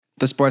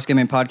The Sports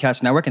Gambling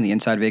Podcast Network and the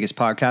Inside Vegas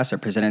podcast are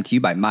presented to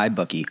you by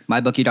MyBookie.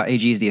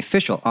 MyBookie.ag is the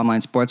official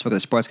online sportsbook of the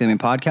Sports Gambling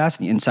Podcast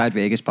and the Inside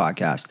Vegas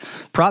podcast.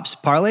 Props,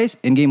 parlays,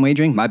 in-game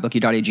wagering,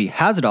 MyBookie.ag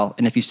has it all.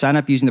 And if you sign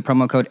up using the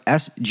promo code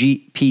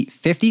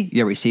SGP50,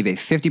 you'll receive a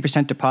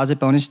 50% deposit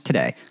bonus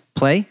today.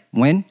 Play,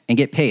 win, and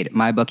get paid at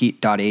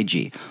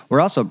MyBookie.ag.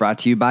 We're also brought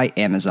to you by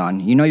Amazon.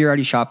 You know you're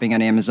already shopping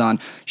on Amazon.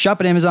 Shop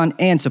at Amazon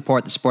and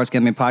support the Sports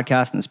Gambling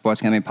Podcast and the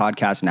Sports Gambling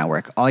Podcast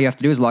Network. All you have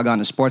to do is log on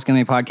to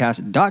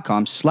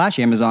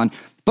sportsgamblingpodcast.com/Amazon.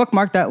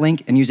 Bookmark that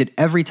link and use it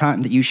every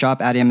time that you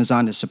shop at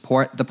Amazon to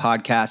support the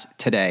podcast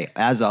today.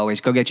 As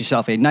always, go get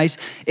yourself a nice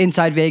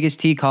Inside Vegas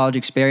T college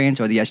experience,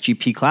 or the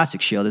SGP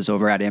Classic Shield is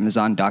over at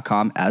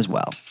Amazon.com as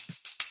well.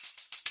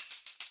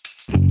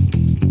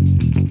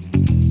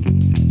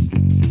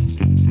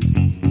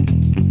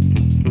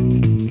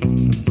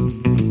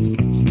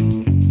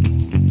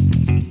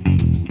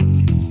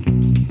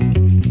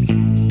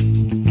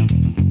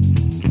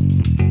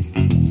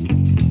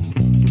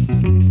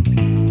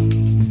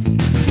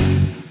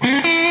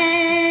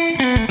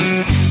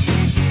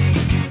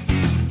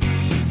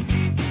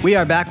 We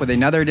are back with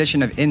another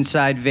edition of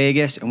Inside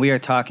Vegas, and we are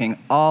talking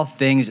all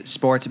things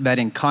sports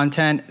betting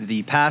content,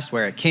 the past,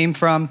 where it came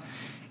from,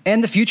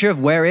 and the future of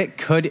where it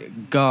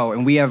could go.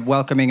 And we are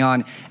welcoming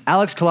on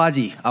Alex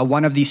Kolodziej,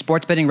 one of the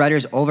sports betting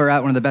writers over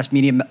at one of the best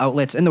media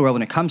outlets in the world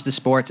when it comes to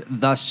sports,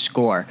 The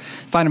Score.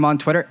 Find him on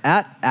Twitter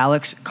at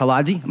Alex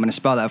Kolodziej. I'm going to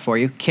spell that for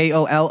you, Kolodziej.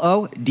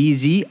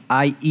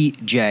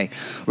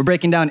 We're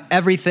breaking down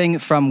everything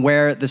from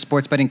where the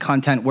sports betting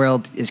content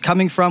world is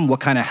coming from, what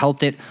kind of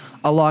helped it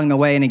along the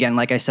way, and again,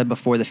 like I said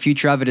before, the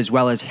future of it, as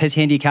well as his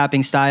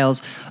handicapping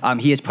styles.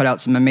 He has put out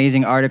some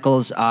amazing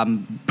articles,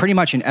 pretty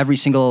much in every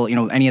single,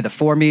 any of the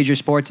four major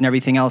sports and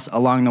everything else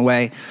along the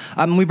way.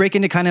 We break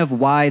into kind of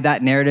why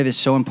that narrative is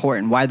so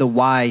important, why the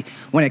why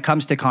when it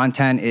comes to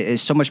content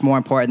is so much more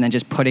important than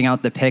just putting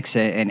out the picks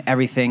and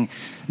everything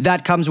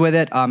that comes with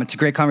it. It's a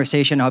great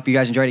conversation. I hope you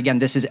guys enjoyed it. Again,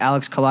 this is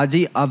Alex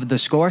Kolodziej of The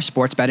Score,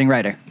 sports betting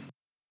writer.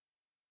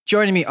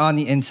 Joining me on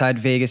the Inside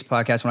Vegas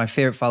podcast, one of my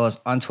favorite follows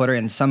on Twitter,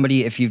 and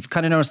somebody, if you've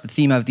kind of noticed the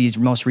theme of these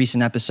most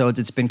recent episodes,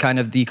 it's been kind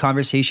of the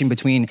conversation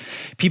between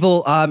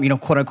people,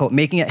 quote unquote,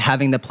 making it,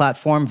 having the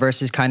platform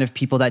versus kind of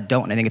people that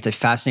don't. And I think it's a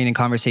fascinating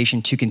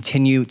conversation to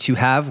continue to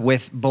have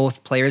with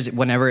both players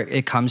whenever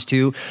it comes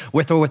to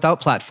with or without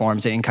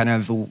platforms, and kind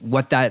of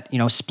what that,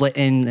 split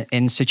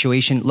in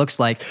situation looks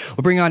like.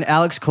 We'll bring on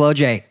Alex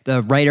Kolodziej,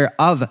 the writer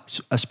of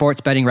a sports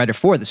betting writer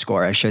for The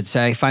Score, I should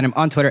say. Find him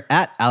on Twitter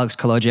at Alex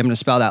Kolodziej. I'm going to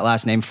spell that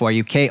last name for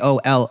you,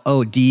 Kolodziej.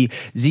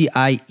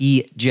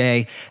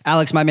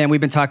 Alex, my man,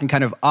 we've been talking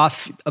kind of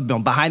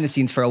behind the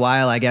scenes for a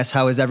while, I guess.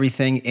 How is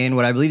everything in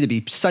what I believe to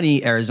be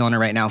sunny Arizona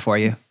right now for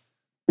you?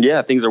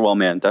 Yeah, things are well,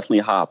 man. Definitely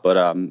hot, but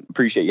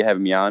appreciate you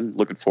having me on.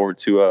 Looking forward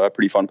to a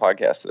pretty fun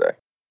podcast today.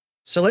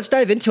 So let's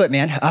dive into it,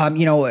 man.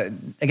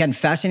 Again,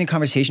 fascinating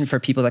conversation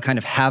for people that kind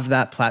of have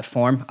that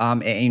platform.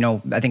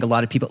 I think a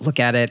lot of people look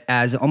at it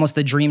as almost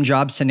the dream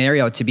job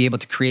scenario to be able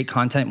to create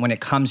content when it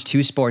comes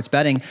to sports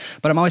betting.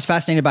 But I'm always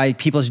fascinated by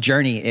people's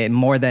journey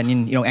more than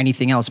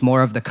anything else,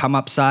 more of the come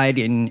up side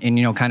and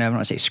kind of, I don't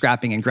want to say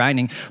scrapping and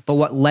grinding, but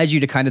what led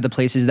you to kind of the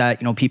places that,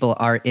 people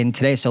are in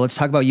today. So let's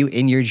talk about you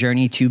in your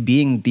journey to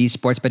being the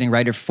sports betting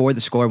writer for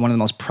The Score, one of the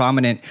most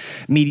prominent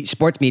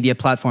sports media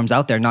platforms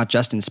out there, not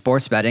just in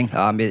sports betting.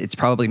 It's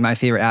probably my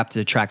favorite app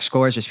to track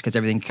scores, just because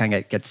everything kind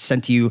of gets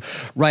sent to you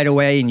right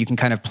away, and you can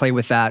kind of play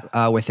with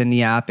that within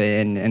the app.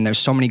 And there's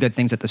so many good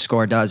things that The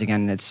Score does.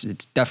 Again, it's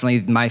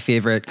definitely my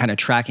favorite kind of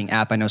tracking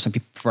app. I know some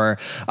people for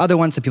other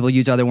ones, some people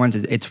use other ones.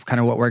 It's kind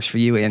of what works for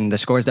you, and The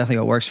Score is definitely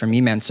what works for me,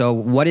 man. So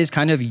what is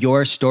kind of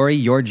your story,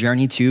 your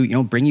journey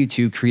to bring you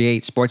to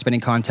create sports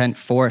betting content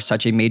for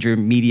such a major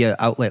media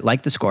outlet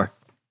like The Score?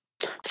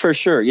 For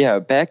sure. Yeah.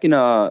 Back in,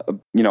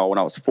 when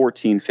I was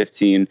 14,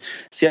 15,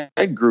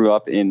 I grew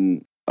up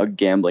in a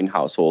gambling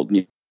household.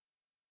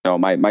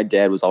 My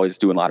dad was always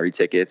doing lottery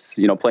tickets,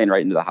 playing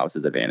right into the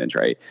house's advantage,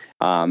 right?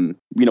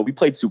 We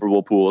played Super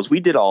Bowl pools.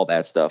 We did all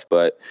that stuff.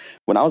 But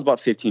when I was about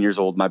 15 years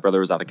old, my brother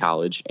was out of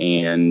college,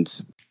 and,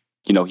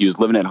 he was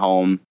living at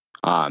home.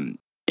 And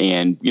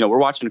we're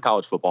watching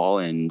college football,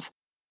 and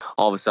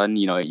all of a sudden,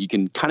 you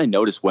can kind of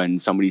notice when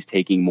somebody's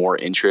taking more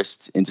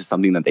interest into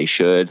something that they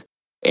should.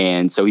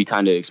 And so he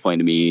kind of explained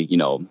to me,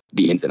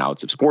 the ins and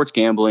outs of sports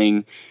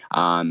gambling.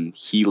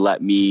 He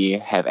let me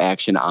have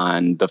action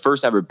on the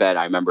first ever bet.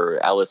 I remember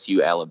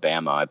LSU,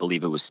 Alabama. I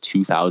believe it was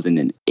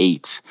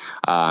 2008.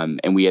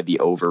 And we had the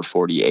over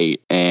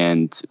 48,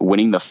 and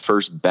winning the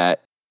first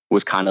bet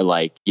was kind of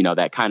like,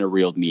 that kind of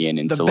reeled me in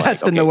into the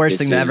best and the worst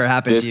thing that ever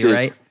happened to you,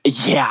 right?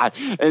 Yeah.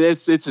 And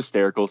it's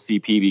hysterical,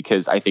 CP,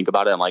 because I think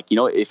about it. I'm like,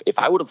 if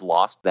I would have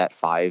lost that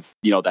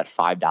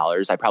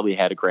 $5, I probably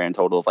had a grand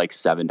total of like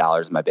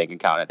 $7 in my bank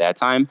account at that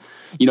time.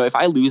 If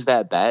I lose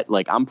that bet,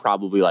 like, I'm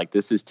probably like,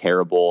 this is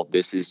terrible.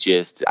 This is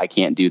just, I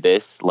can't do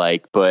this.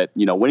 But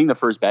winning the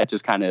first bet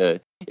just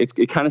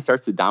it kind of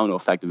starts the domino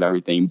effect of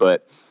everything.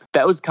 But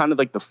that was kind of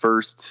like the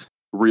first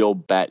real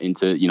bet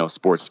into,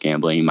 sports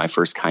gambling, my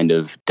first kind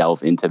of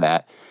delve into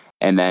that.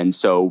 And then,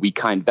 so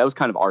that was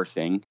kind of our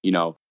thing,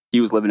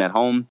 he was living at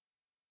home.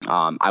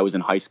 I was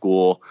in high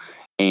school,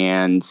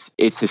 and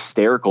it's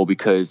hysterical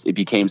because it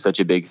became such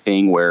a big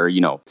thing where,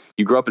 you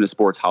grew up in a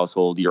sports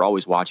household, you're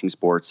always watching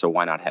sports, so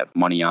why not have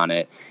money on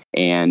it?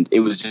 And it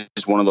was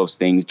just one of those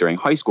things during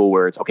high school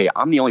where it's, okay,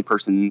 I'm the only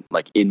person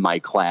like in my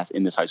class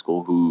in this high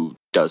school who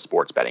does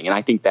sports betting. And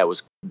I think that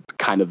was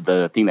kind of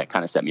the thing that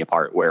kind of set me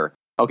apart, where,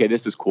 okay,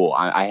 this is cool.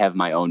 I have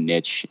my own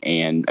niche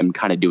and I'm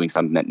kind of doing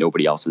something that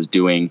nobody else is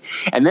doing.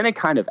 And then it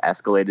kind of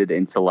escalated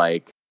into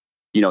like,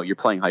 you're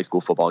playing high school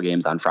football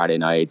games on Friday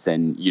nights,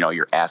 and,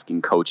 you're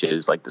asking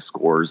coaches like the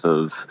scores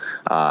of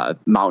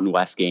Mountain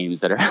West games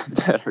that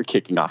are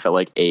kicking off at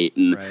like 8.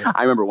 And right.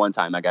 I remember one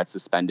time I got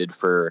suspended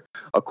for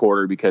a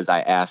quarter because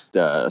I asked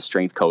a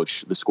strength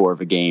coach the score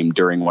of a game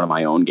during one of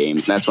my own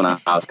games. And that's when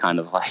I was kind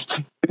of like,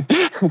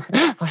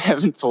 I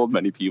haven't told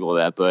many people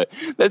that, but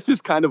that's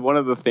just kind of one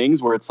of the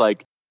things where it's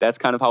like, that's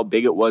kind of how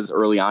big it was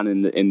early on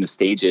in the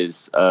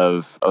stages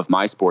of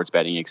my sports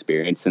betting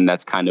experience. And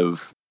that's kind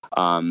of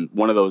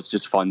one of those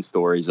just fun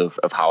stories of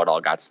how it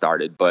all got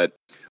started. But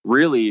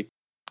really,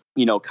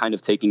 kind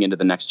of taking into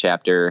the next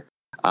chapter,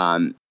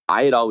 I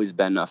had always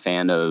been a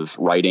fan of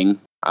writing.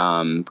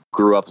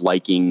 Grew up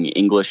liking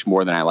English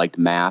more than I liked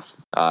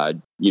math,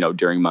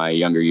 during my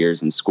younger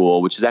years in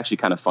school, which is actually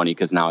kind of funny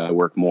because now I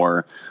work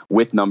more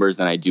with numbers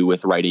than I do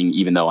with writing,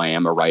 even though I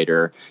am a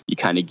writer. You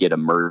kind of get a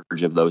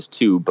merge of those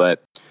two.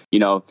 But,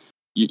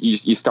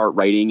 you start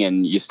writing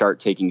and you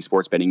start taking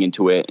sports betting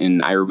into it.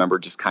 And I remember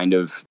just kind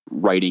of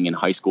writing in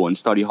high school in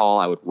study hall.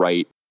 I would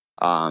write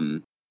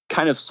kind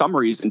of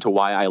summaries into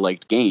why I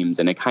liked games.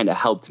 And it kind of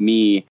helped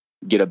me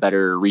get a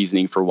better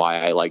reasoning for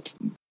why I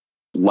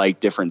liked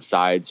different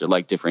sides or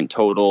like different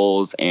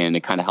totals. And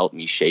it kind of helped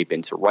me shape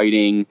into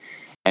writing.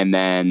 And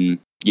then,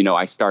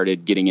 I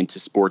started getting into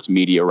sports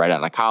media right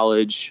out of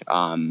college.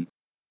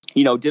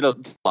 Did a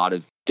lot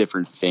of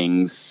different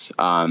things,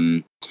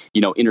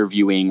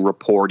 interviewing,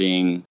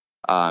 reporting,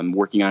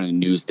 working on a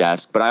news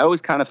desk. But I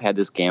always kind of had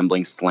this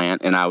gambling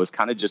slant, and I was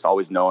kind of just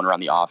always known around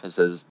the office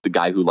as the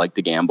guy who liked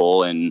to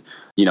gamble. And,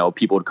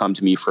 people would come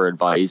to me for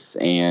advice.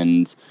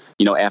 And,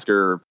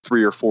 after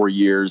 3 or 4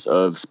 years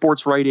of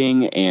sports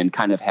writing and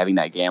kind of having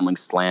that gambling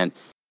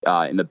slant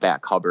in the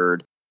back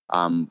cupboard,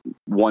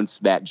 once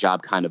that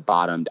job kind of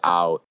bottomed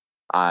out,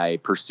 I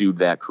pursued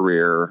that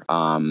career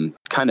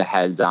kind of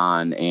heads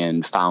on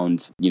and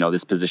found,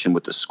 this position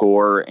with the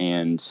Score,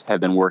 and have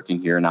been working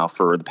here now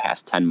for the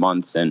past 10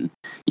 months. And,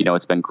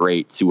 it's been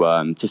great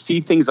to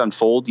see things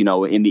unfold,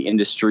 in the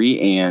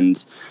industry.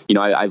 And,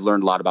 I've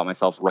learned a lot about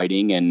myself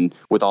writing, and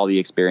with all the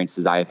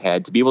experiences I've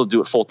had, to be able to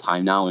do it full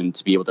time now and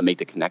to be able to make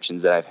the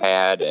connections that I've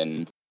had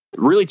and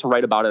really to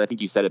write about it. I think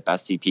you said it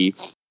best,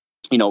 CP.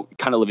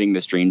 Kind of living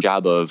this dream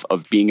job of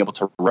being able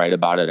to write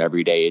about it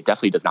every day. It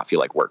definitely does not feel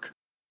like work.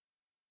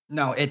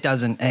 No, it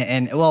doesn't.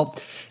 And well,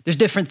 there's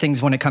different things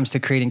when it comes to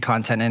creating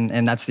content.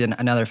 And that's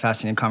another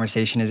fascinating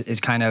conversation is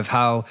kind of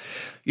how,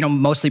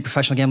 mostly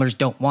professional gamblers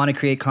don't want to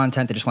create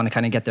content. They just want to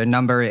kind of get their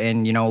number.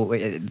 And,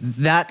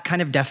 that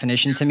kind of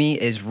definition to me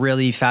is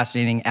really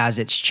fascinating as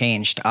it's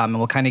changed. And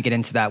we'll kind of get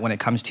into that when it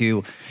comes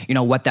to,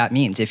 what that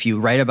means. If you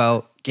write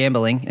about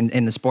gambling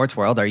in the sports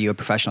world, are you a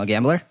professional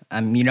gambler?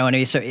 You know what I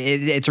mean? So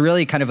it's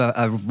really kind of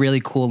a really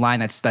cool line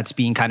that's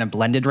being kind of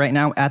blended right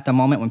now at the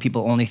moment when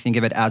people only think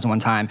of it as one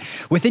time.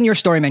 Within your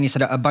story, man, you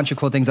said a bunch of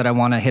cool things that I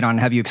want to hit on and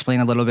have you explain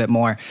a little bit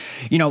more.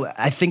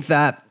 I think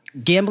that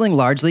gambling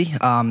largely,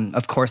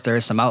 of course, there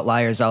are some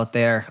outliers out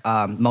there.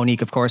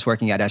 Monique, of course,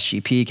 working at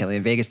SGP, Kelly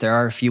in Vegas. There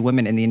are a few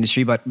women in the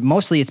industry, but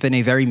mostly it's been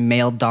a very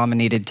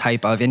male-dominated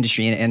type of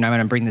industry. And I'm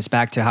going to bring this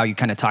back to how you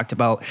kind of talked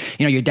about,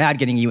 your dad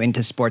getting you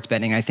into sports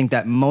betting. I think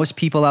that most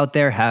people out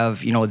there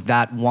have,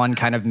 that one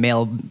kind of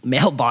male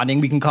bonding,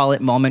 we can call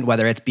it, moment,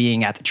 whether it's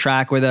being at the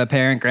track with a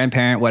parent,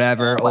 grandparent,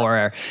 whatever,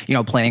 or,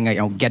 playing,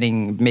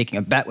 making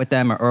a bet with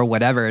them or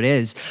whatever it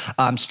is.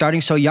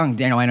 Starting so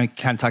young, I know you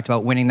kind of talked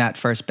about winning that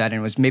first bet, and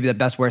it was maybe the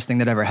best worst thing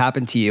that ever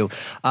happened to you.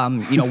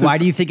 Why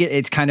do you think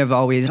it's kind of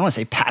always, I don't want to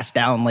say passed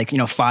down like,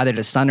 father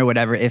to son or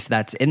whatever, if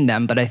that's in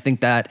them. But I think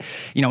that,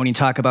 when you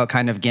talk about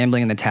kind of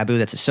gambling and the taboo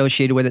that's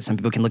associated with it, some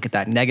people can look at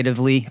that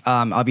negatively.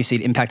 Obviously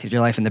it impacted your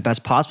life in the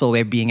best possible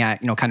way, being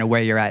at, kind of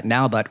where you're at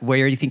now, but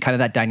where do you think kind of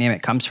that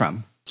dynamic comes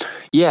from?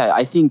 Yeah,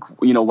 I think,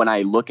 when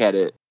I look at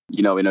it,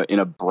 in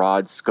a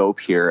broad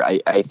scope here,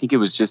 I think it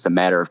was just a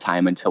matter of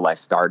time until I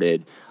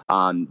started.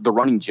 The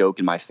running joke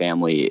in my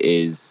family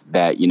is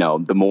that,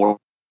 the more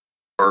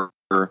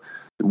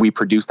we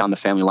produced on the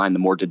family line, the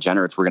more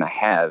degenerates we're going to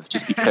have,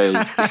 just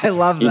because I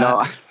love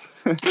that.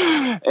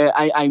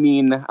 I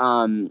mean,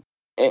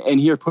 and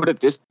here, put it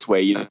this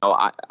way,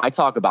 I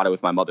talk about it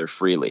with my mother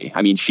freely.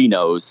 I mean, she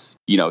knows,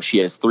 she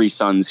has 3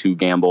 sons who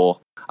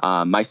gamble.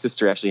 My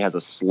sister actually has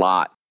a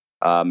slot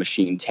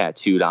machine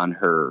tattooed on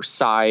her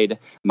side.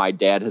 My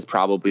dad has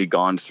probably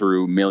gone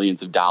through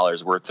millions of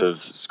dollars worth of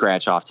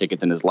scratch off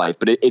tickets in his life,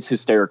 but it's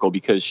hysterical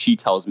because she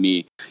tells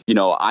me,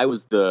 I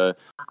was the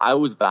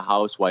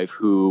housewife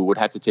who would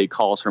have to take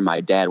calls from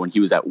my dad when he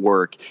was at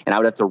work, and I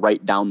would have to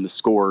write down the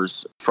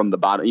scores from the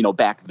bottom.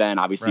 Back then,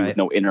 obviously, with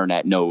no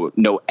internet, no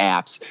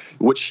apps,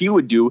 what she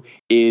would do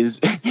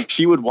is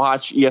she would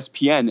watch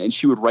ESPN and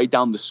she would write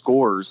down the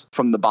scores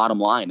from the bottom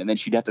line, and then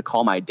she'd have to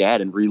call my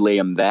dad and relay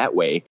them that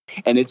way.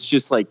 And it's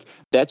just like,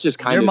 that's just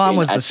kind of, your mom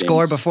was essence, the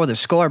score before the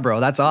score, bro.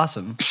 That's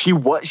awesome. She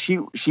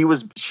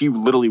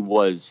literally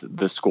was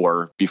the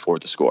score before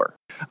the score.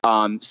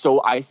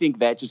 So I think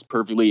that just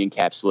perfectly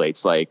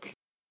encapsulates like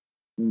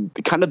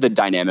kind of the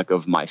dynamic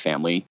of my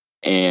family.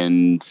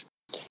 And,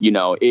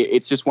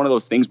 it's just one of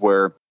those things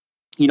where,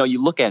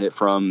 you look at it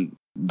from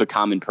the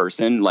common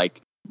person, like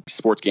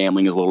sports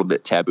gambling is a little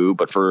bit taboo,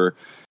 but for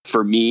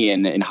me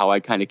and how I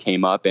kind of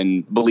came up,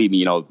 and believe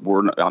me,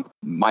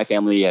 my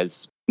family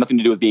has nothing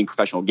to do with being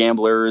professional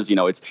gamblers.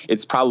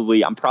 It's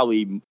probably, I'm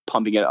probably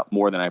pumping it up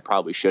more than I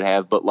probably should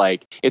have, but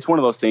like, it's one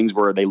of those things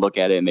where they look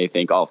at it and they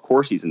think, oh, of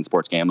course he's in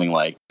sports gambling.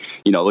 Like,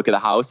 look at the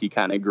house he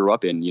kind of grew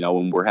up in,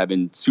 when we're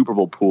having Super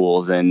Bowl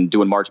pools and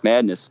doing March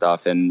Madness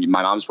stuff. And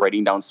my mom's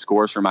writing down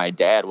scores for my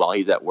dad while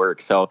he's at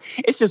work. So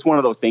it's just one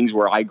of those things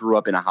where I grew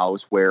up in a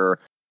house where,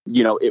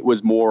 it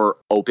was more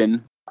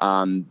open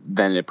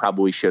than it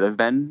probably should have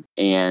been.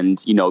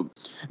 And,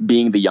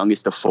 being the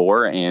youngest of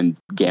four and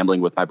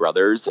gambling with my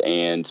brothers,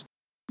 and,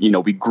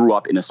 we grew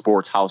up in a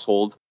sports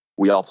household.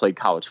 We all played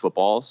college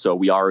football, so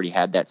we already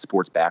had that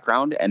sports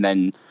background. And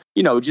then,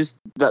 just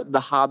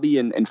the hobby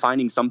and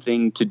finding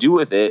something to do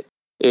with it,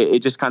 it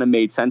just kind of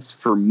made sense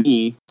for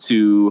me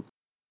to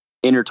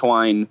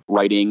intertwine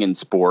writing and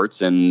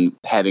sports and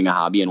having a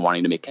hobby and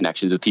wanting to make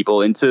connections with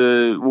people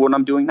into what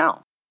I'm doing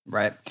now.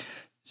 Right.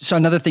 So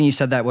another thing you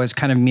said that was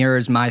kind of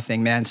mirrors my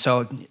thing, man.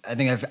 So I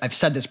think I've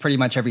said this pretty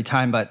much every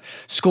time, but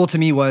school to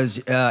me was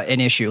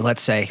an issue,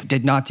 let's say.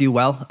 Did not do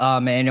well.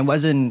 And it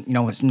wasn't,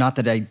 it's not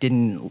that I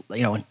didn't,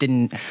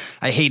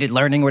 I hated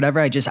learning or whatever.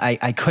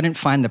 I couldn't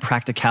find the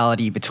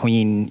practicality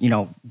between,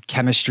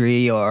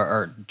 chemistry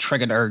or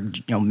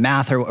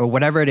math or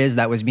whatever it is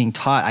that was being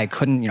taught. I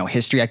couldn't,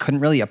 history, I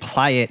couldn't really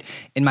apply it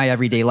in my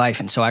everyday life.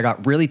 And so I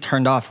got really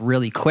turned off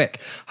really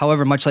quick.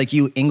 However, much like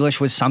you, English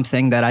was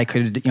something that I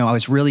could, I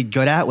was really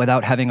good at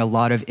without having a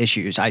lot of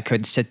issues. I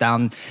could sit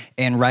down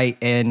and write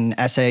an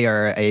essay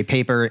or a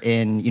paper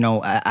in,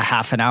 a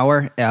half an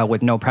hour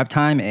with no prep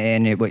time.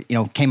 And it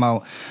would, came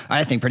out,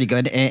 I think, pretty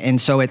good. And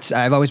so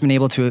I've always been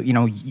able to,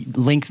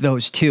 link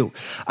those two.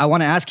 I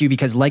want to ask you,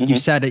 because like you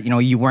said,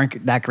 you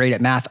weren't that great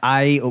at math.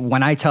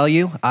 When I tell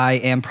you, I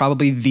am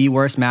probably the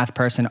worst math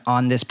person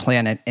on this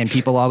planet. And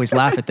people always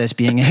laugh at this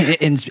being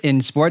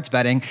in sports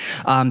betting.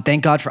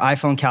 Thank God for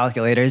iPhone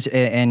calculators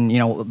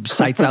and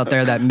sites out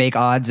there that make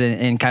odds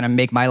and kind of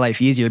make my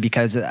life easier,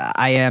 because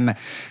I am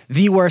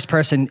the worst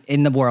person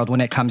in the world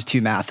when it comes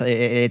to math.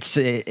 It's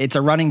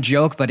a running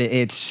joke, but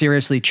it's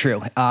seriously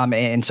true.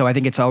 And so I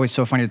think it's always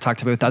so funny to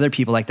talk with other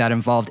people like that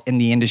involved in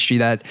the industry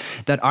that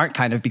aren't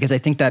because I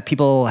think that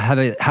people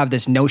have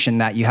this notion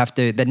that you have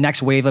to, the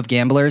next wave of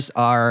gamblers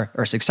or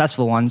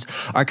successful ones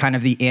are kind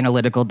of the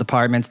analytical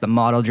departments, the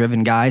model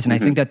driven guys. And I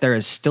think that there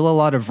is still a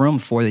lot of room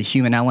for the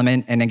human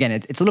element. And again,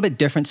 it's a little bit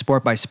different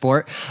sport by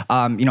sport.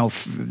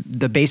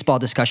 The baseball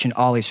discussion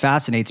always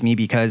fascinates me,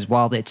 because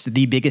while it's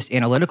the biggest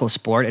analytical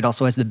sport, it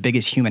also has the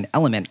biggest human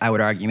element, I would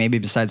argue, maybe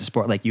besides a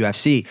sport like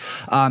UFC.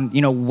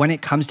 When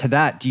it comes to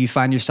that, do you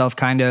find yourself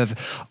kind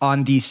of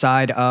on the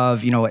side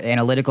of,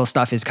 analytical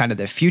stuff is kind of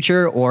the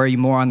future, or are you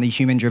more on the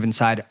human-driven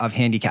side of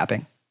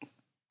handicapping?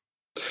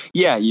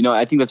 Yeah,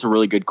 I think that's a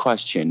really good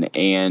question.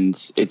 And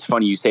it's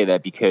funny you say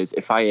that, because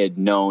if I had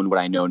known what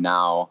I know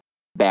now,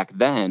 back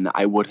then,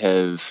 I would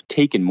have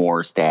taken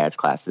more stats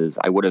classes.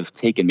 I would have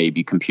taken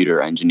maybe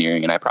computer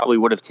engineering, and I probably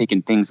would have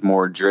taken things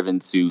more driven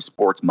to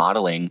sports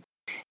modeling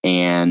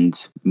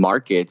and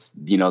markets,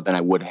 than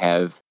I would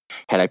have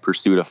had I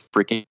pursued a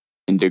freaking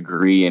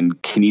degree in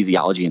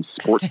kinesiology and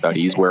sports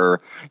studies where,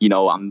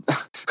 I'm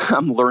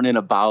learning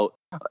about.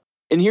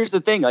 And here's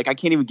the thing, like, I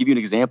can't even give you an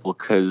example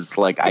because,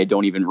 like, I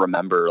don't even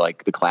remember,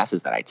 like, the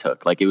classes that I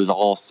took. Like, it was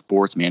all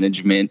sports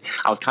management.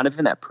 I was kind of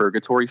in that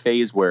purgatory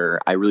phase where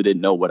I really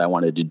didn't know what I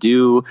wanted to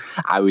do.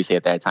 I always say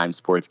at that time,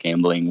 sports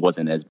gambling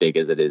wasn't as big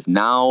as it is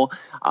now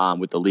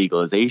with the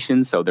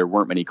legalization. So there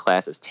weren't many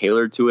classes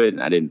tailored to it,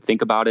 and I didn't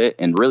think about it.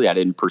 And really, I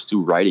didn't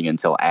pursue writing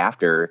until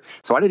after.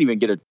 So I didn't even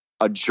get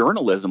a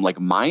journalism like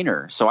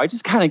minor. So I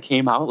just kind of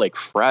came out like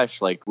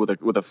fresh, like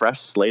with a fresh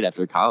slate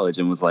after college,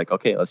 and was like,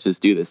 okay, let's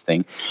just do this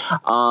thing.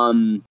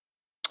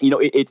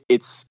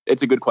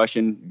 It's a good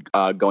question,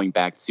 going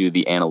back to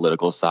the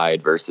analytical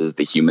side versus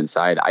the human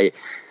side. I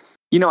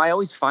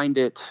always find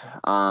it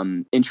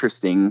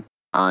interesting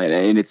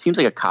and it seems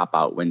like a cop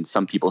out when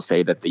some people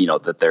say that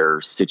that they're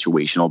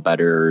situational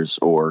bettors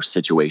or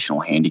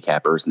situational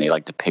handicappers, and they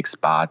like to pick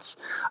spots.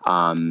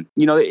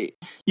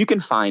 You can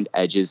find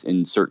edges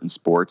in certain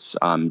sports,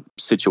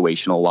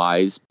 situational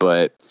wise,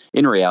 but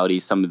in reality,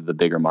 some of the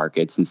bigger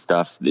markets and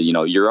stuff,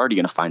 you're already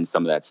going to find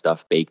some of that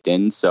stuff baked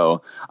in.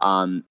 So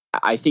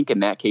I think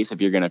in that case,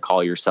 if you're going to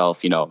call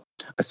yourself,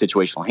 a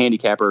situational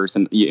handicapper,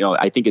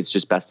 I think it's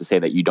just best to say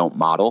that you don't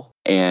model.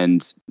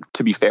 And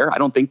to be fair, I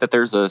don't think that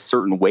there's a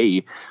certain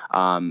way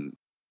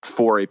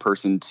for a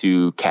person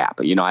to cap.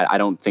 I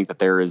don't think that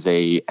there is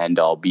a end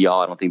all be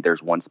all. I don't think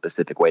there's one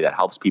specific way that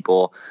helps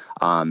people.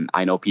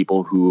 I know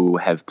people who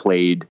have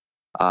played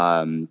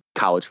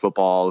college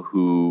football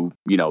who,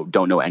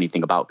 don't know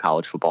anything about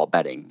college football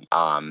betting.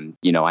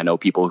 I know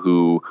people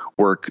who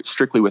work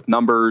strictly with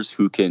numbers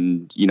who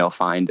can,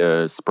 find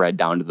a spread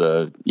down to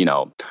the,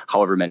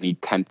 however many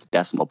 10th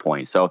decimal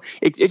point. So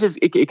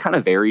it kind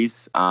of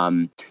varies.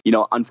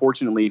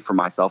 Unfortunately for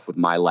myself, with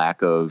my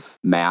lack of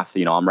math,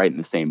 I'm right in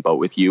the same boat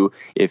with you.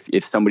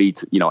 If somebody,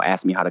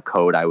 asked me how to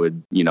code, I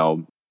would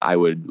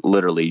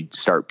literally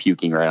start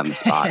puking right on the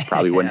spot.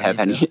 Probably wouldn't have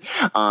any.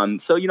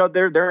 So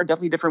there are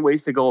definitely different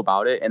ways to go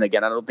about it. And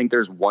again, I don't think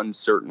there's one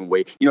certain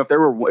way. If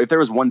there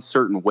was one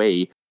certain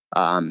way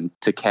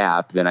to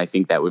cap, then I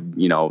think that would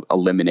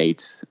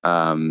eliminate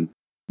the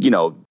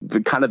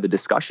kind of the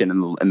discussion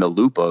and the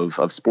loop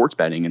of sports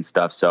betting and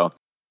stuff. So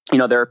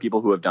there are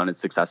people who have done it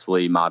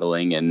successfully,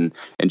 modeling and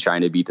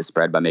trying to beat the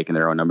spread by making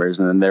their own numbers.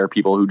 And then there are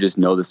people who just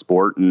know the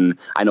sport. And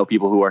I know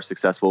people who are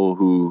successful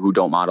who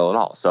don't model at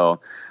all.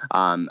 So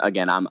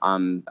again,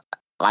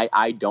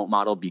 I don't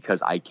model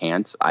because I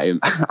can't. I'm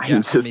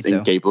just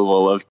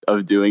incapable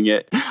of doing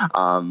it.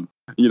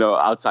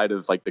 Outside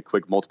of like the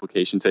quick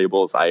multiplication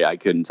tables, I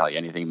couldn't tell you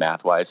anything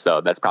math wise.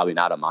 So that's probably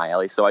not up my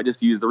alley. So I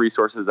just use the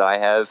resources that I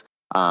have,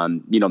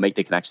 make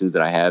the connections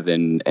that I have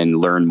and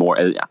learn more.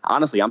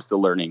 Honestly, I'm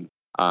still learning.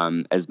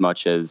 As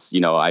much as,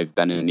 I've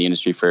been in the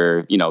industry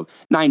for,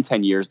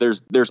 9-10 years,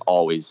 there's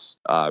always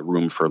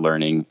room for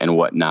learning and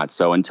whatnot.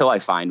 So until I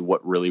find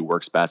what really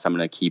works best, I'm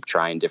going to keep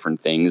trying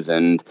different things.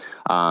 And,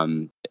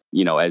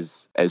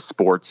 as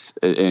sports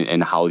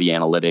and how the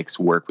analytics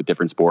work with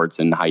different sports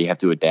and how you have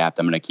to adapt,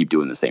 I'm going to keep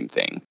doing the same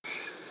thing.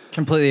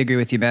 Completely agree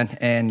with you, Ben.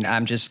 And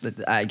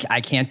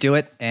I can't do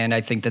it. And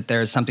I think that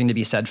there's something to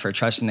be said for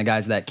trusting the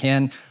guys that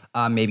can.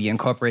 Maybe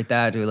incorporate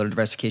that, do a little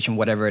diversification,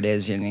 whatever it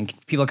is. And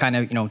people kind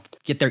of,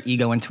 get their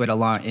ego into it a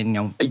lot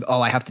and,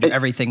 I have to do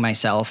everything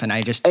myself. And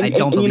I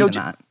don't believe in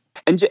that.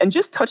 And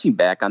just touching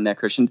back on that,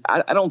 Christian,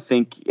 I don't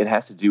think it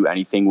has to do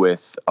anything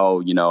with,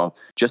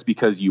 just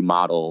because you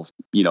model,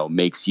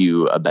 makes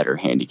you a better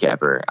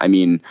handicapper. I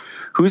mean,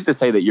 who's to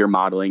say that you're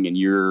modeling and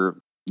you're,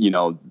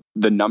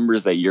 the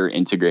numbers that you're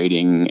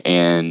integrating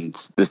and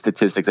the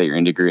statistics that you're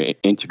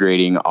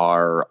integrating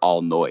are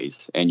all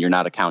noise, and you're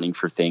not accounting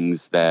for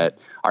things that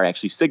are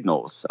actually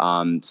signals.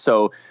 And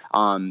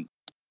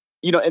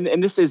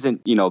this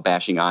isn't,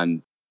 bashing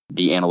on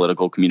the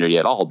analytical community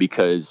at all,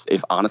 because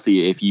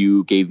if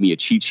you gave me a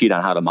cheat sheet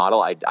on how to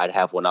model, I'd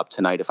have one up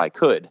tonight if I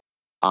could.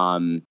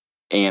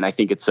 And I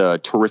think it's a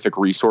terrific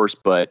resource,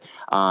 but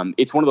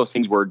it's one of those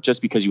things where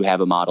just because you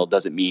have a model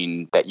doesn't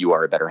mean that you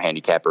are a better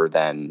handicapper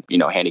than,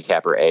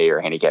 handicapper A or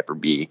handicapper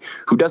B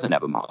who doesn't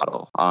have a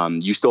model.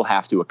 You still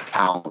have to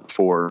account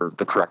for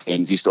the correct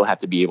things. You still have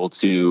to be able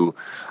to,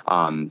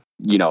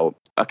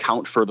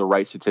 account for the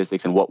right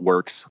statistics and what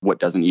works, what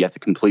doesn't. You have to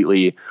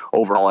completely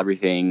overhaul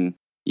everything,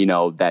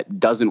 that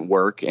doesn't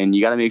work. And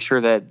you got to make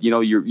sure that,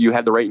 you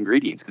have the right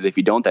ingredients, because if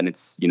you don't, then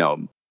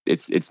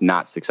it's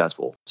not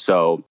successful.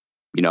 So,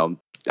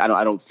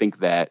 I don't think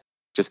that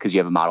just because you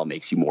have a model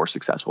makes you more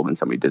successful than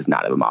somebody who does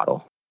not have a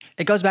model.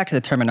 It goes back to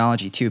the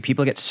terminology too.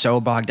 People get so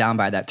bogged down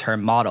by that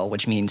term model,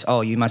 which means,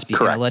 you must be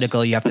Correct.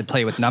 Analytical. You have to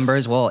play with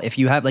numbers. Well, if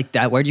you have like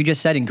that word you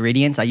just said,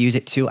 ingredients, I use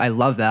it too. I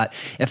love that.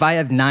 If I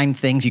have 9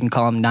 things, you can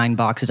call them 9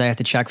 boxes I have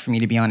to check for me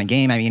to be on a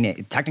game. I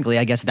mean, technically,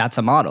 I guess that's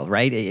a model,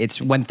 right?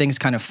 It's when things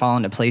kind of fall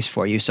into place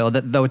for you. So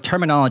the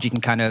terminology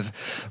can kind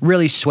of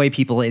really sway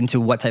people into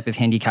what type of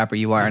handicapper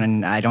you are.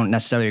 And I don't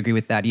necessarily agree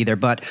with that either.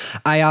 But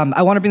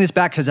I want to bring this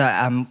back because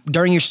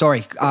during your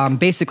story,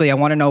 basically, I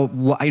want to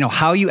know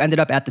how you ended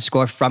up at the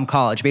Score from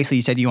college. Basically,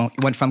 you said you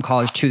went from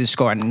college to the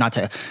Score, and not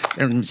to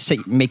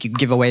make you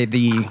give away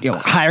the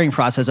hiring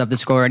process of the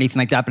Score or anything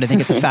like that. But I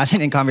think it's a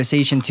fascinating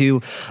conversation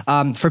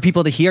for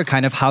people to hear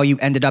kind of how you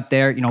ended up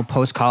there,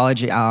 post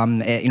college,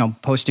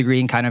 post degree,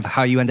 and kind of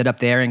how you ended up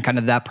there, and kind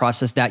of that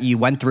process that you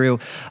went through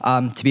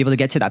to be able to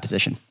get to that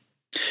position.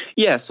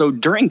 Yeah. So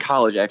during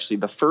college, actually,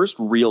 the first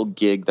real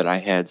gig that I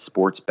had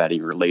sports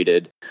betting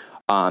related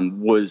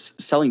was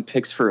selling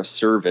picks for a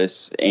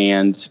service.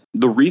 And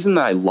the reason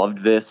that I loved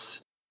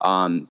this,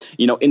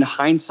 in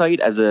hindsight,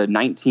 as a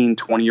 19,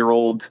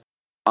 20-year-old,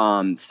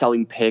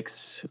 selling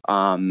picks,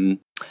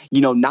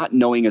 not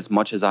knowing as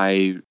much as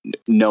I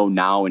know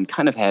now, and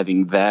kind of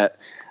having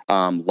that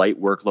light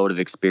workload of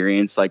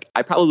experience, like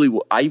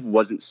I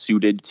wasn't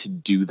suited to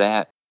do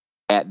that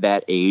at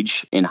that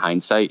age in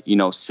hindsight,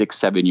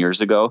 6-7 years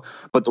ago.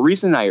 But the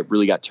reason I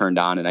really got turned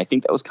on, and I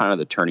think that was kind of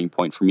the turning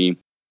point for me,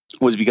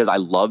 was because I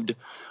loved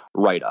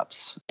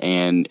write-ups.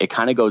 And it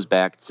kind of goes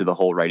back to the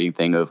whole writing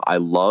thing of I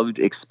loved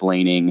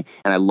explaining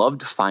and I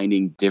loved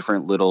finding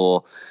different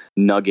little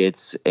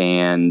nuggets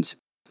and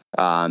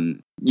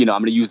I'm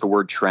going to use the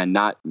word trend,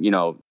 not,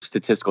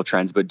 statistical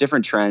trends, but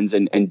different trends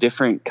and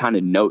different kind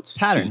of notes.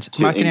 Patterns,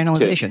 market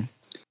analysis.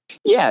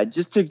 Yeah,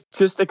 just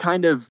to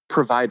kind of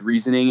provide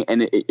reasoning.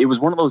 And it was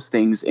one of those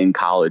things in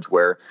college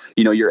where,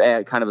 you're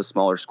at kind of a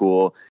smaller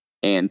school,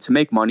 and to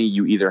make money,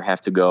 you either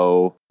have to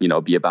go,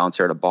 be a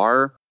bouncer at a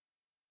bar,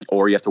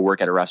 or you have to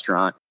work at a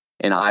restaurant.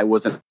 And I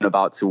wasn't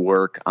about to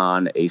work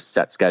on a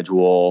set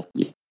schedule,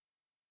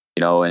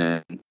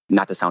 and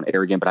not to sound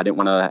arrogant, but I didn't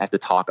want to have to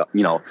talk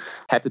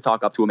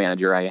up to a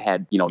manager. I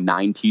had,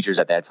 9 teachers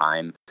at that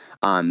time.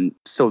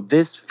 So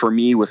this for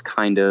me was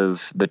kind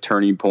of the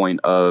turning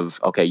point of,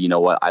 okay, you know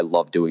what? I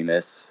love doing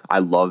this. I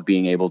love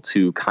being able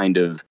to kind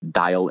of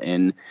dial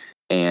in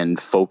and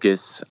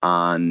focus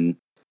on,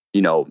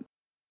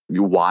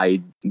 why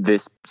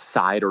this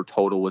side or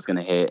total was going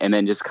to hit. And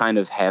then just kind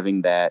of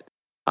having that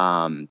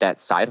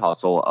side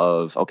hustle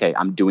of, okay,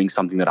 I'm doing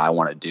something that I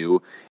want to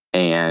do.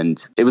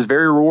 And it was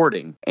very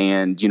rewarding.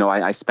 And,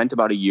 I spent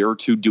about a year or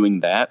two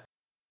doing that.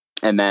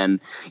 And then,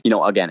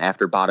 again,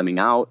 after bottoming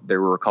out,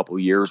 there were a couple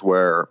of years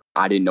where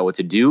I didn't know what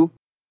to do,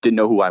 didn't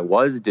know who I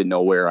was, didn't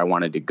know where I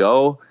wanted to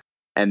go.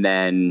 And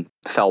then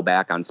fell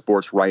back on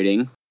sports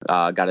writing,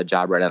 got a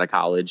job right out of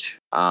college,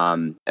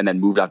 and then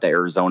moved out to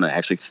Arizona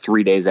actually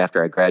 3 days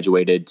after I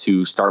graduated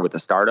to start with a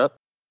startup,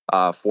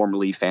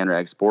 formerly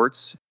FanRag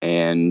Sports.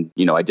 And,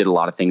 I did a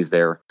lot of things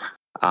there.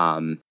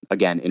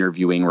 Again,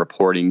 interviewing,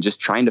 reporting,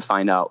 just trying to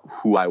find out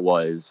who I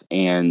was.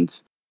 And,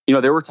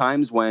 there were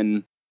times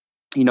when,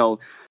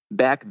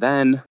 back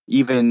then,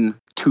 even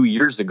 2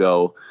 years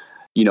ago,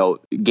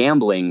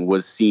 gambling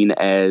was seen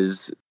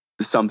as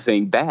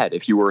something bad.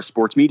 If you were a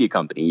sports media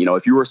company,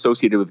 if you were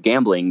associated with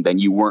gambling, then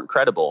you weren't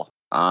credible.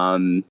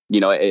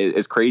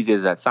 As crazy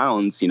as that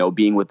sounds,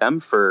 being with them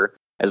for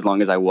as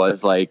long as I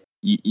was, like,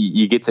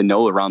 you get to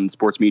know around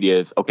sports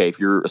media, if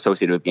you're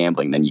associated with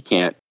gambling, then you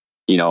can't,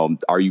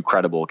 are you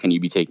credible? Can you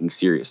be taken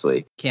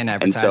seriously? Can't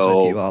advertise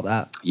with you, all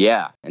that.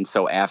 Yeah. And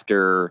so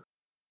after,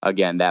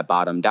 again, that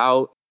bottomed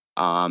out,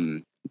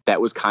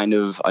 that was kind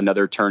of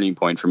another turning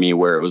point for me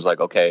where it was like,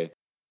 okay,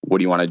 what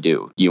do you want to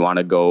do? Do you want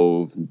to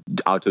go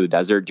out to the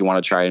desert? Do you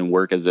want to try and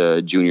work as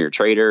a junior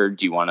trader?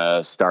 Do you want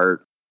to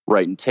start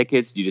writing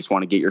tickets? Do you just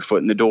want to get your foot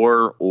in the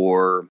door?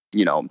 Or,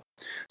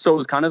 so it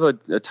was kind of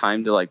a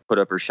time to like put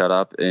up or shut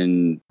up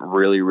and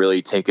really,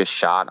 really take a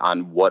shot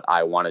on what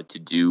I wanted to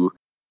do.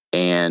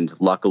 And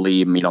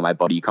luckily, my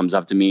buddy comes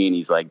up to me and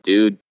he's like,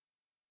 dude,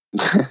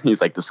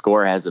 he's like, the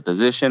Score has a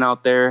position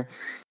out there.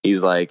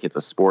 He's like, it's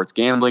a sports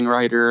gambling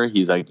writer.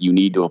 He's like, you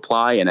need to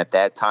apply. And at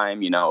that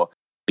time,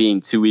 being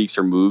 2 weeks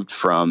removed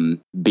from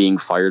being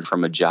fired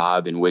from a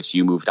job in which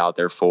you moved out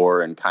there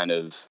for and kind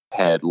of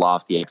had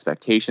lofty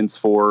expectations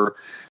for,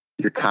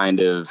 you're kind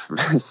of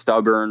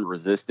stubborn,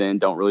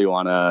 resistant, don't really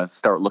want to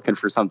start looking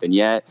for something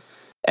yet.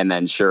 And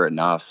then sure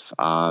enough,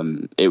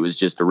 it was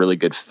just a really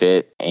good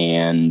fit.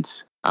 And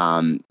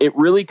it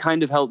really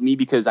kind of helped me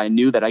because I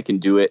knew that I can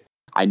do it.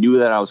 I knew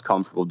that I was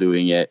comfortable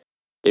doing it.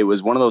 It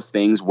was one of those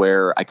things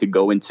where I could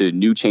go into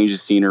new changes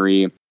of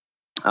scenery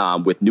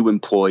with new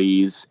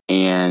employees,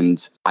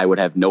 and I would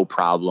have no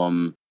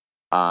problem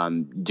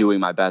doing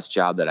my best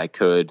job that I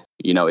could.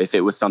 If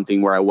it was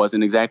something where I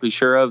wasn't exactly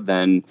sure of,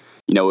 then,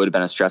 it would have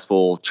been a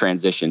stressful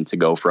transition to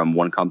go from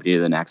one company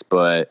to the next.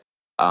 But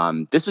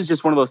this was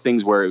just one of those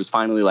things where it was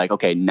finally like,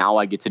 okay, now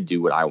I get to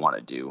do what I want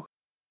to do.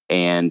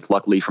 And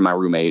luckily for my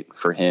roommate,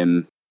 for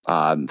him,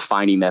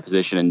 finding that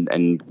position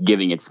and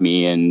giving it to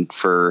me, and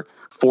for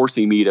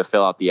forcing me to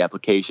fill out the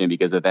application,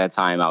 because at that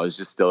time I was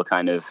just still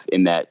kind of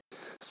in that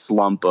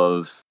slump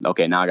of,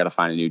 okay, now I got to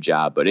find a new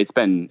job. But it's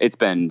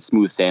been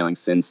smooth sailing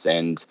since.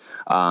 And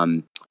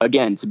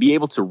again, to be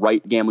able to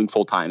write gambling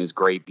full time is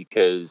great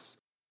because,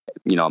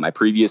 my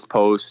previous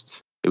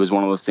post, it was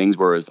one of those things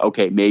where it was,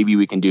 okay, maybe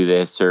we can do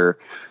this, or,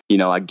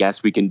 I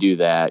guess we can do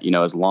that,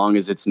 as long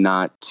as it's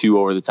not too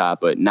over the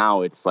top. But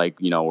now it's like,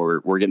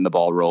 we're getting the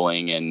ball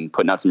rolling and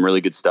putting out some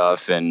really good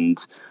stuff. And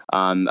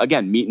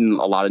again, meeting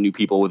a lot of new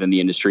people within the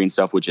industry and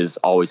stuff, which is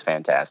always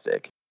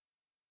fantastic.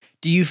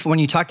 When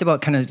you talked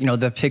about kind of,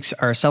 the picks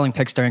or selling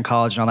picks during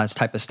college and all that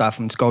type of stuff,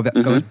 and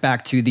goes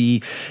back to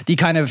the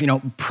kind of,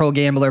 pro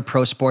gambler,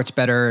 pro sports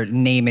bettor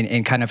name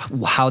and kind of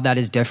how that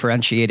is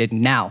differentiated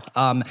now.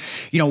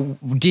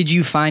 Did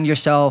you find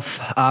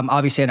yourself,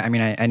 obviously,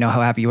 I know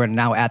how happy you are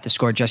now at the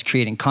Score just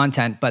creating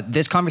content, but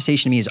this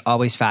conversation to me is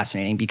always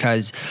fascinating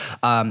because,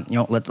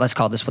 let's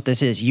call this what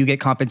this is. You get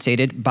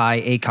compensated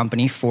by a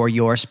company for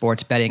your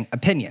sports betting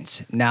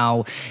opinions.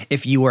 Now,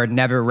 if you are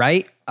never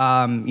right,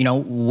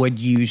 would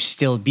you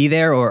still be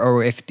there,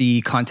 or if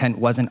the content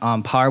wasn't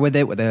on par with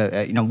it, with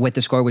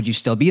the score, would you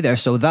still be there?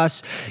 So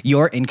thus,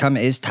 your income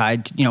is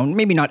tied to,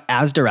 maybe not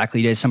as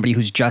directly as somebody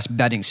who's just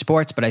betting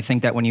sports, but I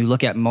think that when you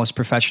look at most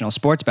professional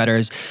sports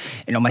bettors,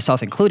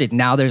 myself included,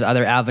 now there's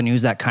other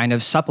avenues that kind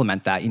of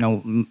supplement that.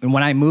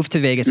 When I moved to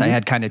Vegas, I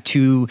had kind of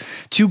two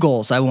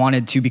goals. I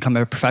wanted to become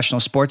a professional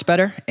sports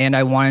bettor, and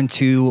I wanted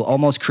to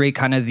almost create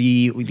kind of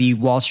the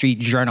Wall Street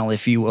Journal,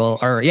 if you will,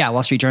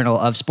 Wall Street Journal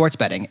of sports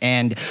betting.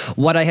 And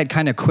what I had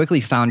kind of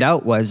quickly found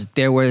out was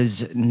there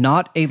was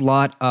not a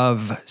lot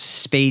of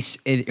space,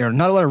 or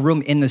not a lot of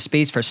room in the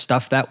space for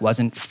stuff that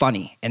wasn't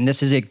funny. And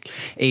this is a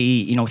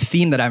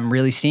theme that I'm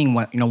really seeing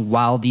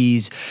while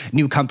these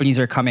new companies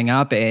are coming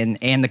up, and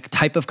the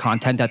type of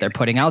content that they're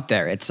putting out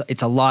there.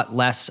 It's a lot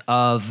less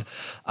of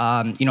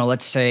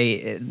let's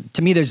say,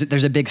 to me,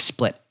 there's a big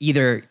split.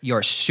 Either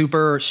you're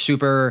super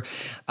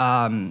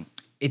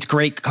it's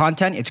great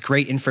content, it's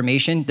great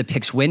information, the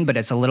picks win, but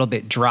it's a little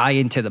bit dry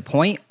and to the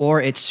point,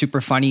 or it's super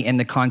funny and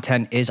the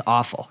content is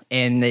awful.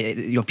 And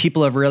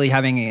people are really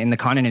having, in the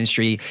content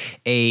industry,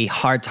 a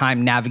hard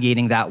time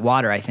navigating that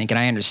water, I think. And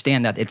I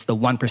understand that it's the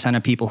 1%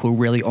 of people who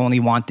really only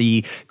want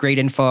the great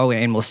info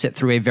and will sit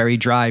through a very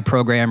dry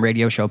program,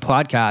 radio show,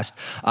 podcast.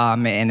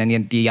 And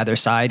then the other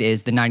side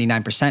is the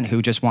 99%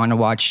 who just want to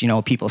watch,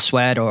 people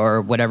sweat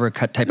or whatever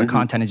type of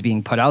content is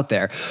being put out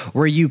there.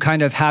 Were you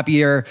kind of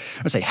happier,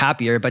 I would say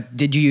happier, but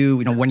did you,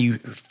 when you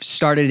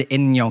started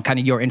in, kind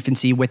of your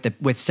infancy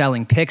with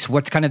selling picks,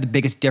 what's kind of the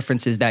biggest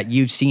differences that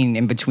you've seen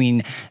in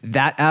between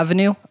that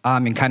avenue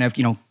and kind of,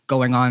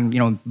 going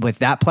on, with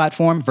that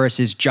platform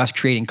versus just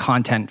creating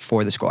content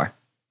for the score?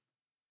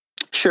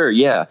 Sure.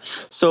 Yeah.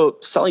 So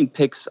selling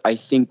picks, I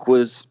think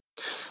was,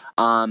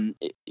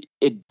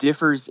 it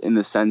differs in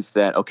the sense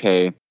that,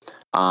 okay,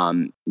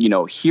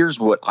 here's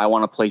what I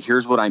want to play,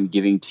 here's what I'm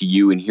giving to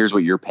you, and here's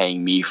what you're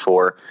paying me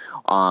for.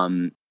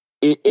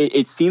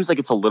 It seems like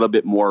it's a little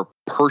bit more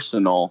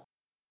personal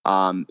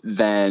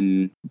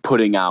than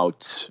putting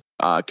out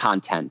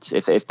content,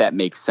 if that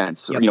makes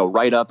sense. Yep.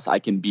 Write-ups, I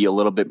can be a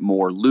little bit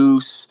more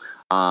loose,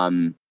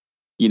 grammatically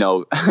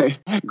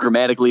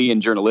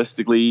and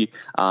journalistically.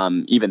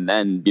 Even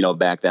then,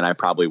 back then I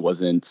probably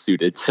wasn't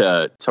suited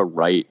to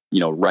write,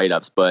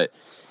 write-ups. But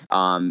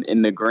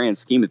in the grand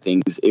scheme of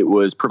things, it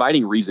was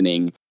providing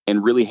reasoning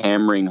and really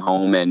hammering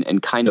home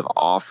and kind of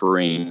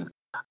offering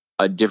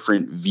a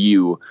different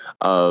view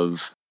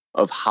of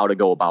how to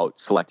go about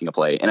selecting a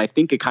play. And I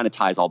think it kind of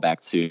ties all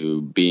back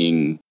to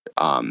being,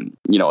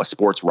 a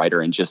sports writer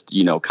and just,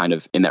 kind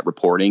of in that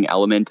reporting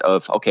element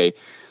of, okay,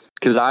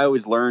 because I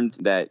always learned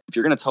that if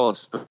you're going to tell a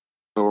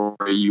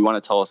story, you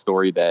want to tell a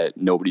story that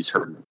nobody's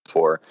heard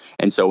before.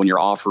 And so when you're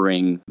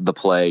offering the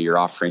play, you're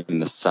offering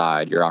the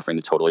side, you're offering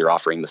the total, you're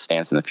offering the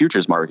stance in the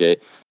futures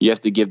market, you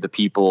have to give the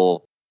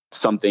people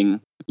something.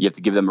 You have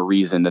to give them a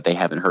reason that they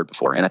haven't heard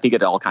before. And I think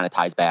it all kind of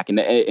ties back. And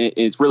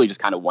it's really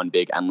just kind of one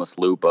big endless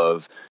loop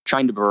of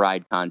trying to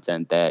provide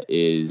content that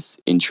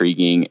is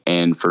intriguing.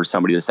 And for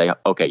somebody to say,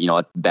 okay,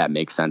 that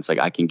makes sense. Like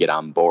I can get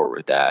on board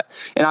with that.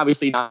 And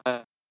obviously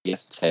not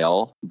yes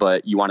tail,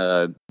 but you want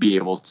to be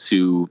able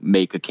to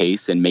make a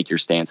case and make your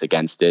stance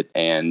against it.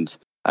 And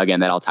again,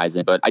 that all ties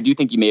in. But I do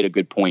think you made a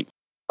good point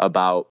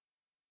about,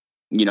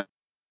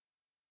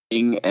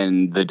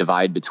 and the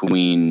divide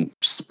between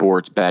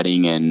sports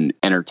betting and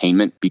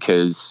entertainment,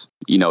 because,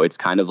 it's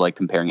kind of like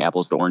comparing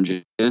apples to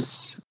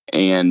oranges.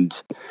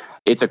 And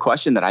it's a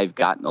question that I've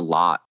gotten a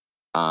lot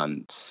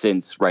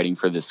since writing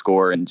for The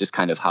Score, and just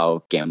kind of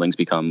how gambling's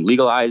become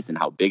legalized and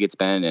how big it's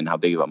been and how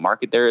big of a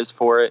market there is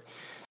for it.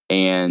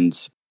 And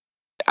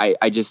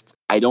I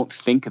don't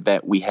think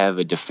that we have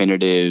a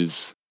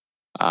definitive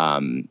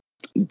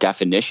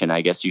definition,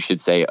 I guess you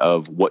should say,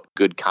 of what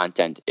good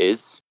content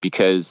is,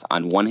 because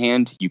on one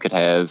hand you could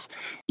have,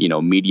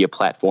 media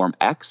platform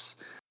X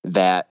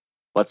that,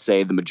 let's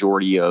say, the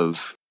majority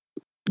of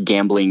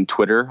gambling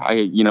Twitter,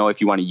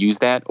 if you want to use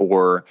that,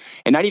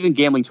 and not even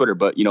gambling Twitter,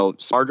 but,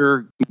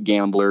 smarter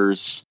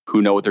gamblers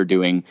who know what they're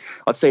doing,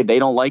 let's say they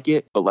don't like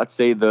it, but let's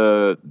say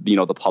the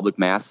public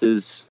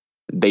masses,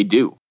 they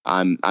do.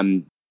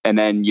 And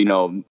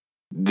then,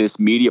 this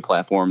media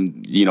platform,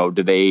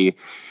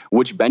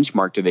 which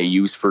benchmark do they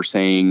use for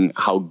saying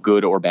how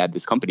good or bad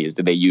this company is?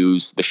 Do they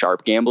use the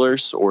sharp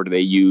gamblers, or do they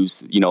use,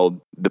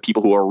 the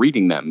people who are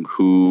reading them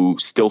who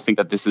still think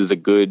that this is a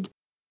good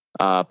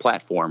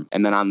platform?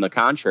 And then on the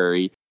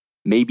contrary,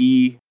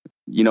 maybe,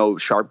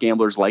 sharp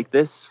gamblers like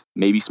this,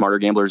 maybe smarter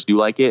gamblers do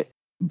like it,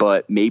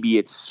 but maybe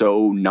it's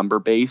so number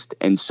based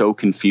and so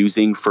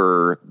confusing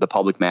for the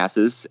public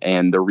masses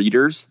and the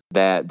readers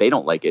that they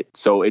don't like it.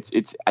 So I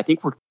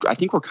think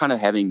we're kind of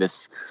having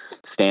this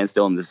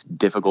standstill and this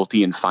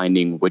difficulty in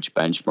finding which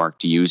benchmark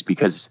to use,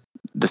 because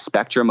the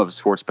spectrum of a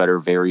sports bettor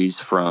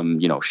varies from,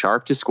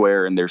 sharp to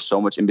square, and there's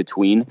so much in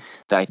between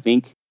that I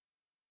think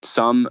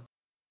some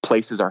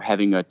places are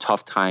having a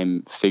tough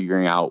time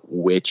figuring out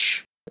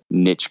which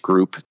niche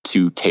group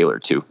to tailor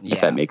to,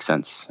 if that makes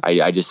sense.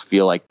 I just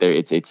feel like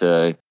it's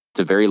a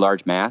a very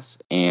large mass,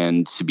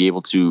 and to be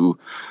able to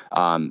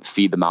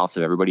feed the mouths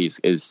of everybody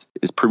is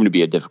proven to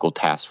be a difficult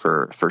task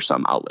for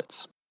some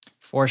outlets.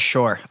 For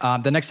sure.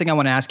 The next thing I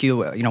want to ask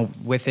you,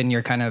 within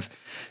your kind of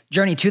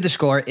journey to the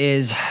Score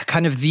is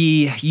kind of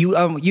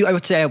I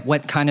would say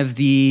went kind of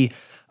the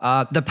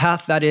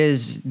path that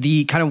is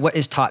the kind of what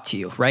is taught to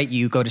you, right?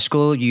 You go to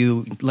school,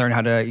 you learn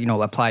how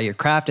to, apply your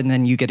craft, and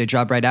then you get a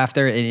job right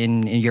after.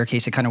 In your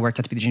case, it kind of worked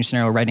out to be the junior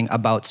scenario writing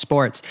about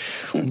sports.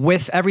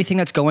 With everything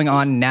that's going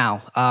on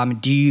now,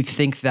 do you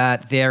think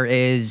that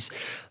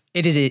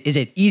is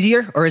it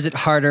easier or is it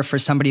harder for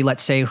somebody,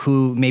 let's say,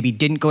 who maybe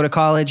didn't go to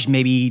college,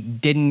 maybe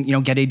didn't,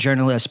 get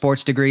a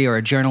sports degree or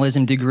a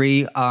journalism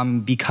degree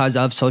because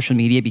of social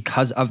media,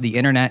 because of the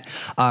internet,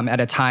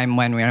 at a time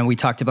when we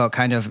talked about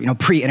kind of,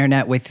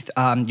 pre-internet with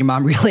your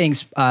mom relaying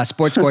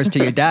sports scores to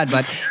your dad,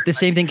 but the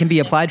same thing can be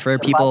applied for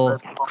people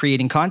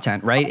creating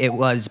content, right? It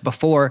was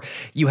before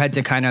you had to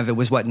it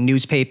was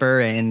newspaper,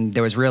 and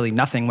there was really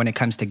nothing when it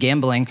comes to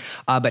gambling.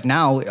 But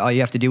now all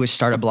you have to do is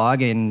start a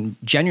blog, and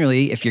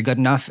generally, if you're good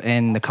enough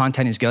and the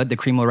content is good, the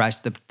cream will rise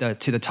to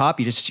the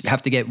top. You just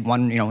have to get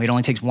one, it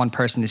only takes one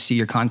person to see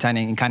your content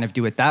and kind of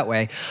do it that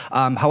way.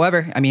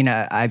 However, I mean,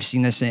 I've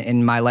seen this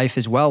in my life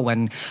as well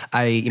when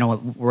I,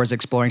 was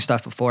exploring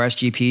stuff before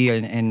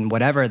SGP and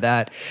whatever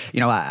that,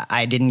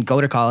 I didn't go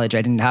to college.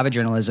 I didn't have a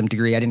journalism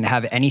degree. I didn't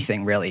have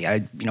anything really.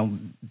 I,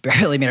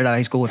 barely made it out of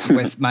high school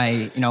with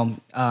my,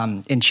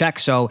 in check.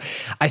 So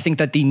I think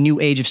that the new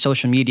age of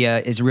social media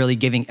is really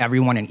giving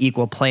everyone an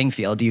equal playing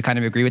field. Do you kind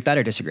of agree with that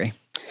or disagree?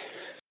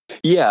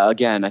 Yeah,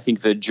 again, I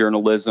think the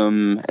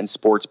journalism and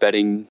sports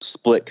betting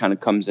split kind of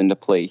comes into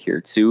play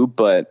here too.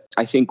 But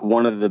I think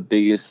one of the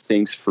biggest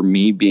things for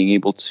me being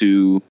able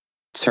to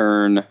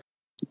turn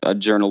a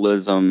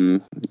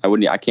journalism,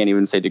 I can't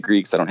even say degree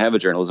because I don't have a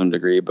journalism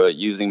degree, but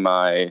using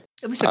my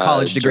at least a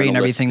college degree and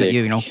everything that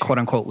you quote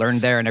unquote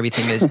learned there and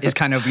everything is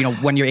kind of,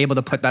 when you're able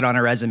to put that on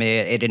a resume,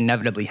 it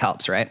inevitably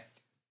helps, right?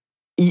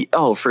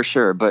 Oh, for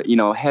sure. But,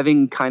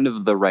 having kind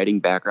of the writing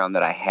background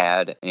that I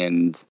had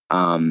and,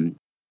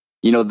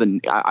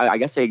 I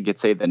guess I could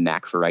say the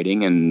knack for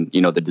writing and,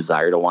 the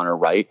desire to want to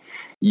write,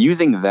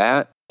 using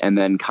that and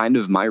then kind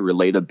of my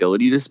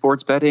relatability to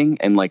sports betting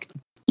and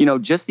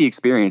just the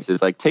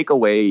experiences, take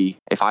away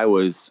if I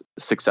was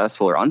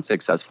successful or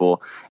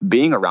unsuccessful,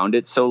 being around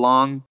it so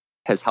long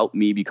has helped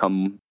me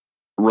become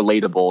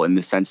relatable in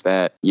the sense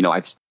that,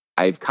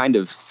 I've kind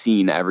of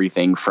seen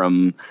everything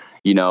from,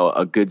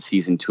 a good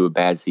season to a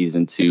bad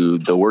season to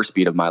the worst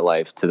beat of my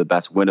life to the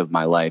best win of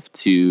my life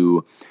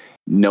to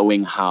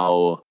knowing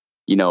how,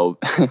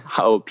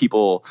 how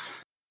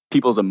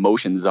people's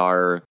emotions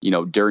are,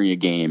 during a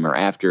game or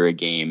after a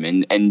game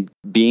and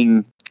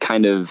being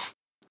kind of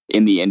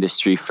in the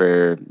industry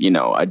for,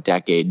 a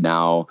decade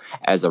now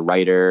as a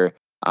writer,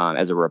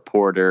 as a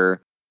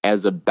reporter,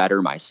 as a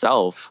bettor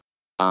myself,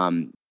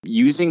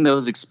 using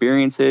those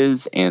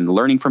experiences and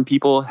learning from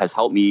people has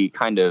helped me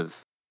kind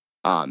of,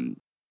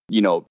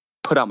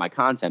 put out my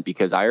content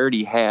because I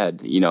already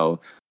had,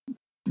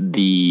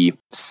 the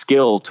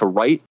skill to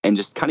write and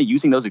just kind of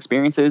using those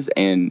experiences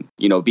and,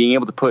 being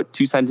able to put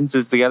two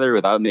sentences together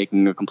without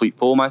making a complete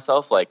fool of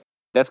myself.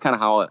 That's kind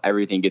of how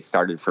everything gets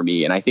started for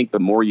me. And I think the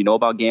more you know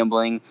about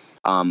gambling,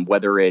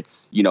 whether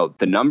it's,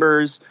 the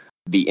numbers,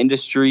 the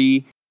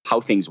industry,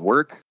 how things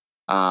work,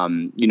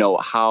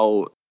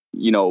 how,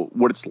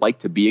 what it's like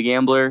to be a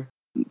gambler,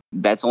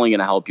 that's only going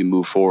to help you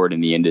move forward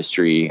in the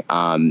industry.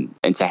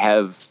 And to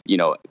have,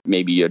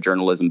 maybe a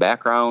journalism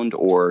background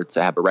or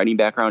to have a writing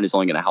background is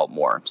only going to help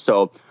more.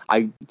 So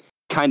I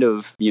kind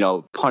of,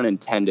 pun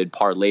intended,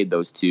 parlayed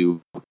those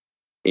two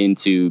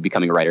into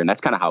becoming a writer. And that's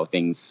kind of how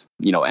things,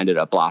 ended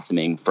up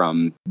blossoming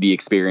from the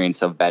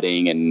experience of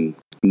betting and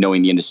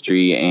knowing the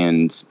industry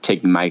and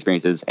taking my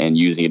experiences and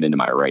using it into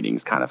my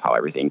writings, kind of how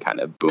everything kind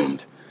of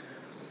boomed.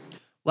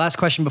 Last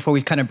question before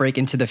we kind of break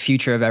into the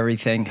future of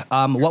everything.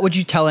 What would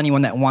you tell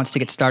anyone that wants to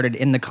get started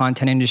in the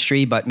content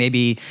industry, but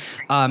maybe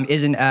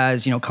isn't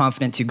as,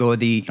 confident to go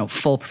the,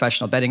 full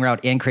professional betting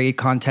route and create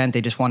content?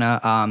 They just want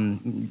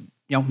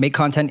to, make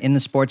content in the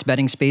sports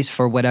betting space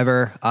for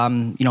whatever,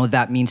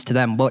 that means to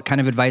them. What kind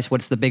of advice,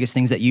 what's the biggest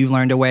things that you've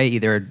learned away?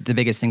 Either the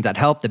biggest things that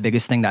helped, the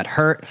biggest thing that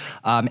hurt,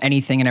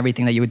 anything and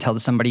everything that you would tell to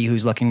somebody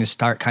who's looking to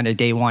start kind of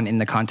day one in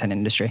the content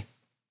industry?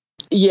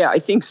 Yeah, I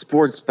think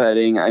sports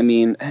betting,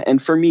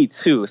 and for me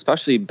too,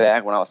 especially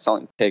back when I was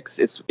selling picks,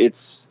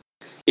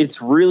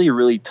 it's really,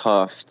 really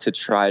tough to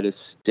try to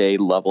stay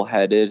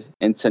level-headed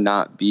and to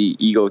not be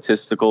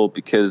egotistical,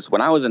 because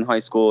when I was in high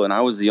school and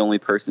I was the only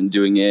person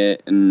doing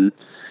it and,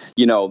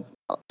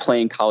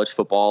 playing college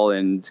football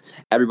and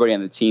everybody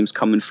on the team's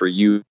coming for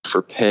you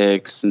for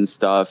picks and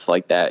stuff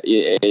like that,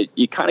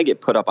 you kind of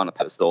get put up on a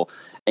pedestal.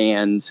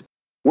 And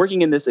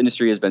working in this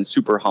industry has been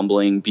super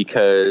humbling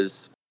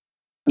because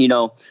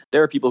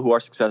there are people who are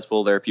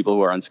successful, there are people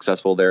who are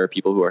unsuccessful, there are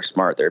people who are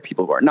smart, there are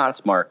people who are not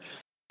smart.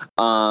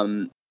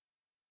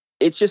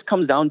 It just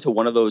comes down to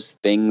one of those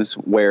things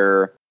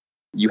where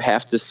you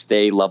have to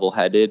stay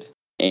level-headed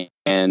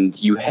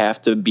and you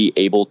have to be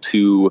able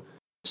to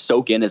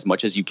soak in as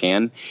much as you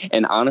can.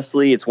 And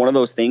honestly, it's one of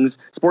those things.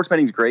 Sports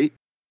betting is great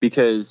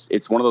because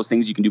it's one of those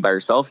things you can do by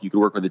yourself. You can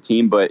work with a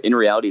team, but in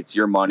reality, it's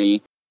your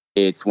money.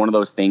 It's one of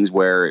those things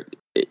where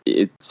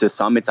to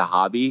some, it's a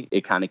hobby.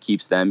 It kind of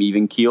keeps them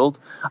even keeled.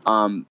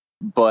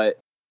 But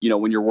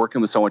when you're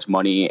working with so much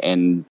money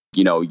and,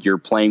 you're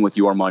playing with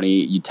your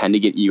money, you tend to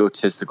get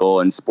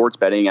egotistical. And sports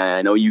betting,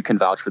 I know you can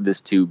vouch for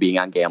this too, being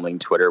on gambling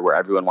Twitter where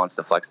everyone wants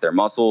to flex their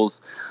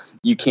muscles.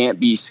 You can't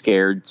be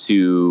scared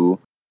to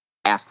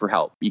ask for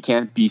help. You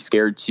can't be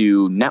scared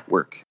to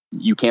network.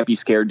 You can't be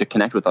scared to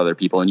connect with other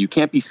people, and you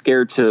can't be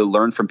scared to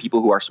learn from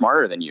people who are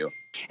smarter than you.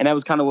 And that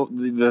was kind of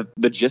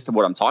the gist of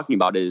what I'm talking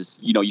about is,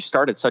 you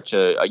start at such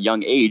a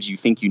young age, you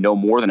think you know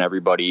more than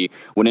everybody,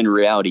 when in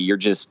reality, you're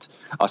just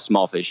a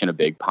small fish in a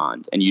big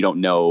pond, and you don't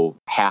know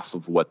half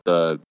of what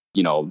the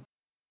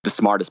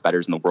smartest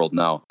bettors in the world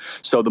know.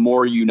 So the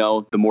more you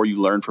know, the more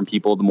you learn from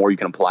people, the more you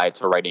can apply it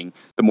to writing,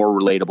 the more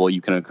relatable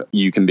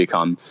you can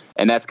become.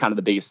 And that's kind of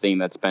the biggest thing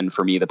that's been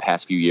for me the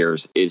past few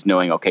years is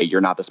knowing, okay,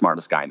 you're not the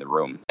smartest guy in the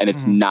room. And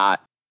it's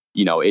not,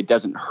 it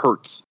doesn't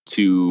hurt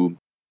to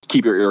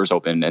keep your ears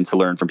open and to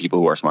learn from people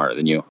who are smarter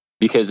than you.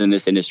 Because in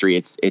this industry,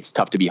 it's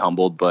tough to be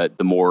humbled, but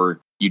the more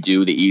you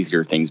do, the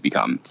easier things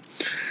become.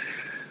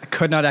 I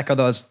could not echo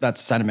that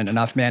sentiment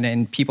enough, man.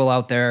 And people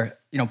out there,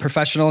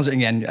 professionals,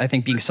 again, I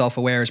think being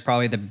self-aware is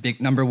probably the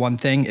big number one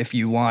thing. If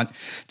you want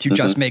to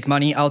just make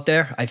money out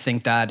there, I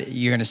think that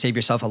you're going to save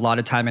yourself a lot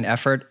of time and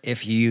effort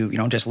if you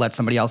don't just let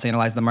somebody else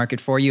analyze the market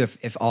for you.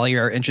 If all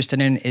you're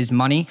interested in is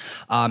money,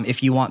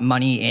 if you want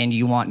money and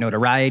you want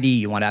notoriety,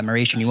 you want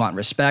admiration, you want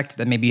respect,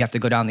 then maybe you have to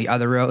go down the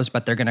other roads,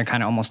 but they're going to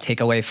kind of almost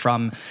take away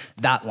from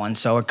that one.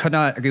 So I could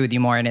not agree with you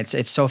more. And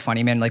it's so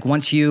funny, man. Like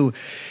once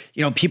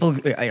people,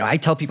 I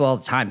tell people all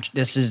the time,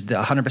 this is the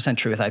 100%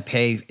 truth. I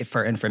pay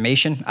for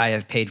information. I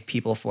have paid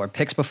people for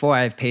picks before.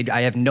 I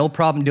have no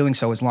problem doing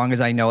so as long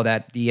as I know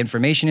that the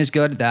information is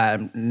good,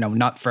 that,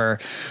 not for,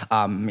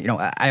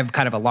 I have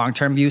kind of a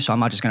long-term view, so I'm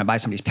not just going to buy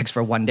somebody's picks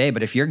for one day.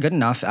 But if you're good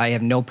enough, I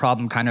have no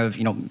problem kind of,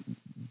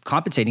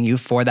 compensating you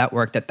for that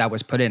work that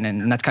was put in.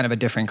 And that's kind of a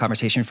different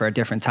conversation for a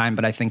different time.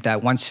 But I think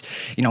that once,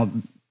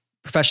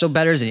 professional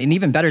bettors and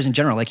even bettors in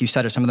general, like you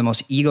said, are some of the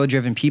most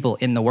ego-driven people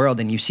in the world.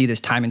 And you see this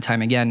time and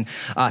time again,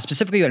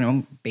 specifically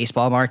in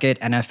baseball market,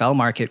 NFL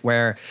market,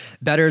 where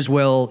bettors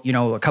will,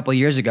 a couple of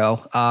years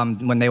ago,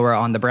 when they were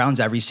on the Browns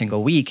every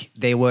single week,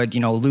 they would,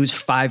 lose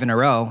 5 in a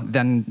row.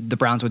 Then the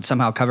Browns would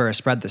somehow cover a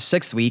spread the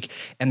 6th week,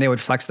 and they would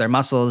flex their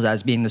muscles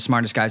as being the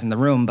smartest guys in the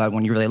room. But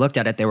when you really looked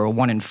at it, they were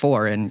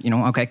 1-4, and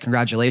okay,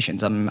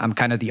 congratulations. I'm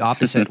kind of the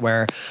opposite,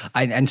 where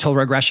until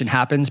regression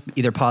happens,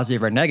 either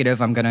positive or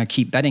negative, I'm going to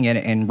keep betting it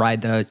and ride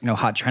the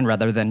hot trend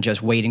rather than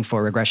just waiting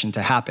for regression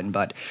to happen.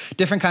 But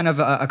different kind of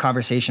a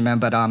conversation, man.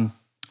 But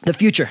the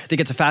future, I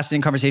think it's a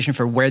fascinating conversation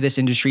for where this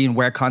industry and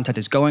where content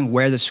is going,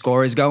 where the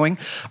score is going.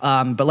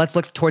 But let's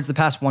look towards the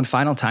past one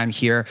final time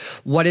here.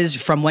 What is,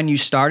 from when you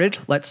started,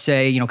 let's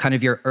say, kind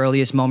of your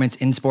earliest moments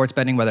in sports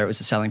betting, whether it was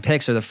the selling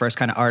picks or the first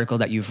kind of article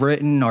that you've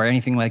written or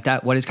anything like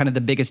that, what is kind of the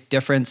biggest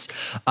difference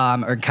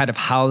or kind of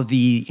how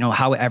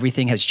how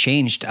everything has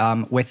changed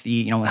with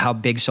the, how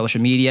big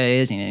social media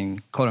is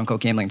and quote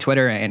unquote gambling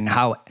Twitter, and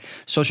how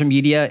social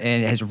media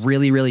has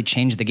really, really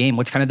changed the game?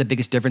 What's kind of the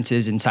biggest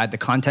differences inside the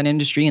content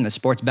industry and the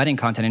sports betting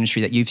content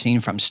industry that you've seen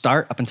from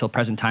start up until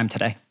present time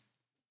today?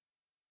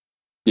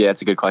 Yeah,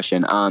 that's a good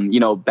question.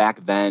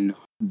 Back then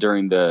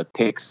during the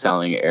pick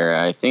selling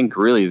era, I think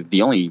really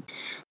the only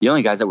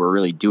guys that were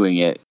really doing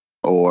it,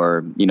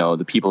 or,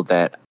 the people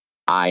that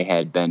I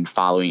had been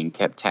following and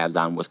kept tabs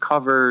on, was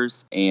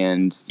covers.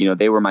 And,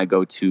 they were my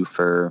go-to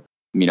for,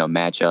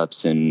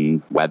 matchups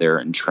and weather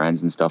and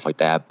trends and stuff like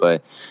that.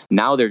 But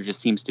now there just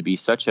seems to be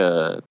such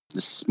a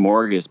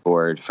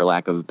smorgasbord, for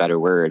lack of a better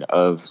word,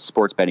 of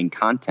sports betting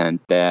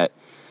content that,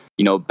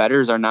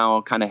 bettors are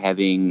now kind of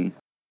having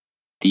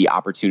the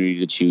opportunity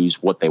to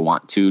choose what they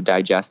want to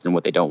digest and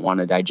what they don't want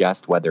to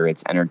digest, whether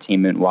it's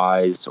entertainment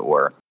wise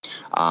or,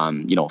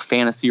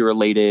 fantasy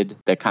related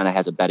that kind of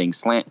has a betting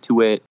slant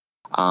to it.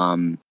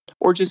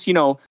 Or just,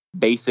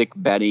 basic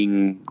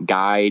betting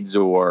guides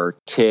or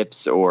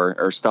tips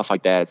or stuff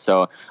like that.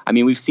 So,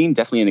 we've seen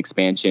definitely an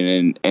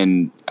expansion,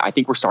 and I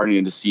think we're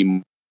starting to see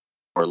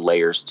more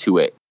layers to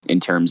it in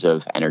terms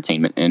of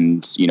entertainment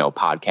and,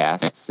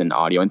 podcasts and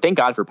audio. And thank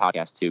God for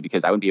podcasts too,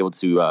 because I wouldn't be able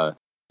to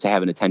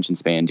have an attention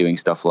span doing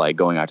stuff like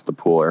going out to the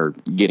pool or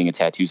getting a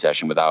tattoo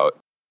session without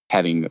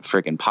having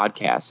freaking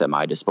podcasts at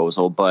my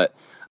disposal. But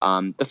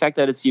the fact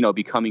that it's,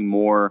 becoming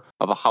more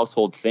of a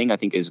household thing, I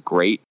think is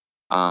great.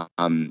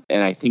 And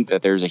I think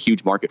that there's a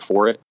huge market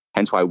for it.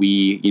 Hence why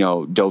we,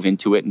 dove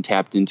into it and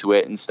tapped into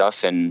it and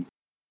stuff. And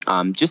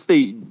just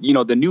the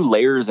new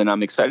layers. And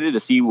I'm excited to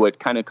see what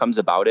kind of comes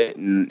about it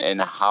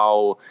and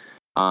how,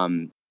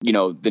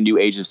 the new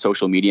age of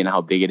social media and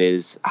how big it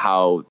is,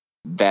 how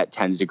that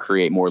tends to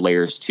create more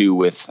layers too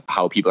with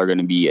how people are going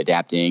to be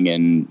adapting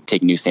and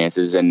taking new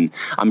stances. And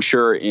I'm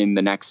sure in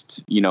the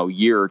next,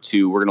 year or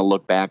two, we're going to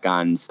look back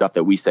on stuff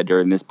that we said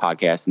during this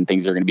podcast, and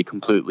things are going to be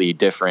completely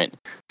different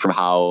from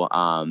how,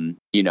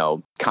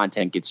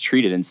 content gets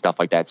treated and stuff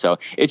like that. So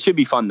it should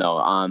be fun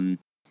though.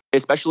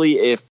 Especially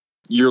if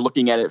you're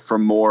looking at it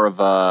from more of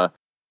a,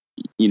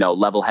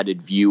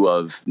 level-headed view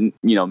of,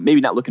 maybe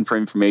not looking for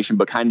information,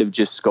 but kind of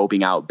just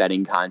scoping out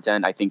betting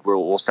content. I think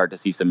we'll start to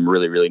see some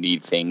really, really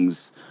neat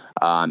things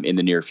in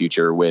the near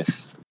future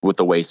with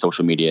the way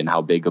social media and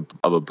how big of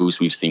a boost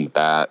we've seen with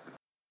that.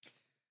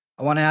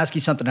 I want to ask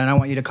you something. I don't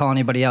want you to call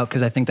anybody out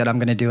because I think that I'm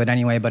going to do it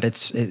anyway, but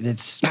it's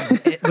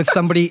with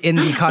somebody in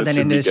the content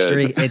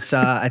industry.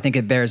 I think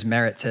it bears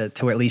merit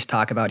to at least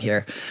talk about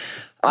here.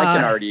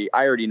 I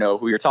already know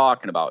who you're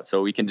talking about,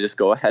 so we can just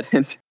go ahead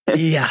and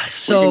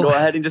so we can go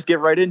ahead and just get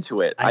right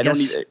into it. I don't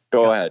need it.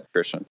 Go ahead,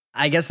 Christian.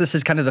 I guess this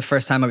is kind of the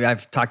first time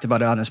I've talked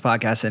about it on this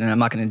podcast, and I'm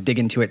not going to dig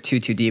into it too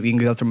deep. You can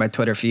go through my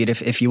Twitter feed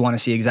if you want to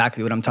see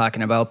exactly what I'm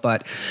talking about.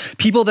 But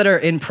people that are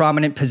in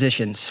prominent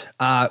positions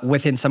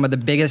within some of the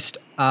biggest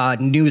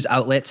news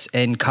outlets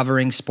in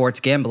covering sports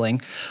gambling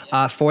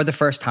for the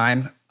first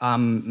time,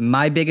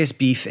 my biggest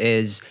beef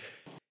is,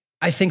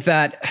 I think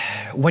that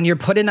when you're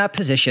put in that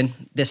position,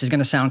 this is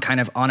going to sound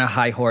kind of on a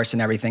high horse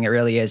and everything. It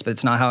really is, but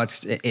it's not how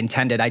it's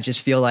intended. I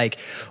just feel like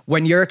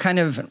when you're kind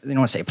of, I don't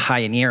want to say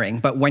pioneering,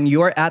 but when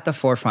you're at the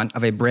forefront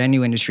of a brand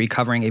new industry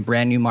covering a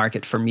brand new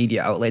market for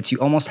media outlets, you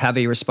almost have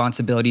a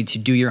responsibility to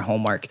do your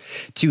homework,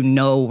 to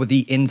know the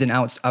ins and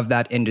outs of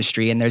that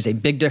industry. And there's a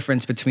big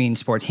difference between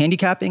sports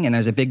handicapping, and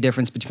there's a big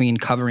difference between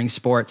covering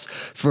sports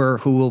for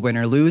who will win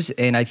or lose.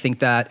 And I think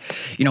that,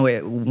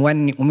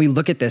 when we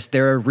look at this,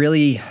 there are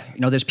really,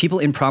 there's people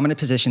in prominent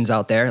positions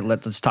out there.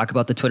 Let's talk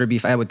about the Twitter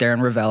beef I had with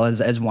Darren Ravel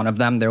as one of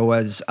them. There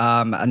was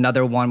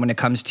another one when it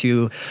comes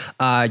to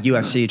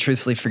UFC.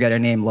 Truthfully, forget her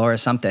name, Laura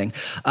something.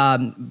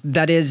 Look,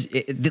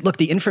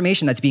 the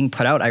information that's being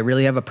put out, I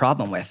really have a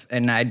problem with,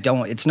 and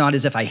it's not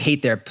as if I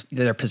hate their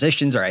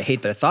positions or I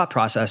hate their thought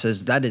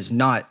processes. That is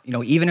not,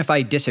 even if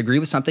I disagree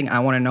with something,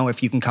 I want to know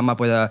if you can come up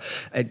with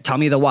tell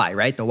me the why,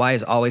 right? The why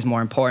is always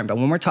more important. But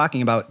when we're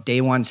talking about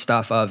day one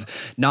stuff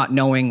of not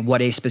knowing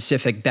what a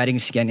specific betting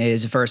skin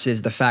is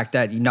versus the fact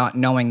that not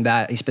knowing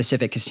that a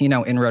specific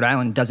casino in Rhode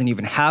Island doesn't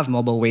even have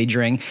mobile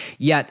wagering,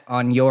 yet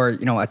on your,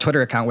 a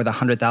Twitter account with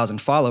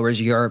 100,000 followers,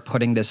 you're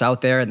putting this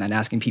out there and then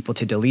asking people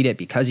to delete it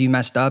because you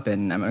messed up.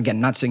 And I'm, again,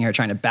 not sitting here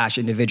trying to bash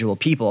individual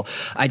people.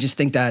 I just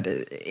think that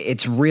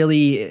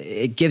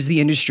it gives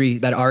the industry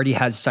that already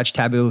has such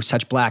taboo,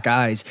 such black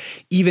eyes,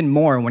 even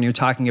more when you're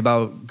talking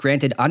about,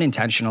 granted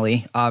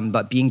unintentionally,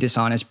 but being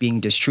dishonest, being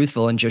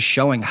distruthful, and just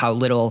showing how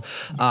little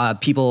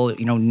people,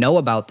 know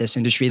about this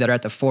industry that are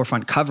at the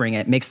forefront covering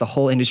it. Makes the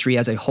whole industry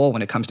as a whole,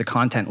 when it comes to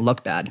content,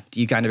 look bad.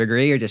 Do you kind of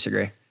agree or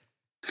disagree?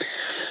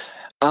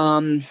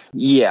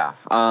 Yeah.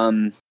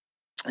 And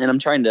I'm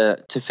trying to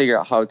figure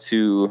out how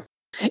to.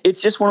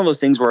 It's just one of those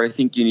things where I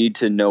think you need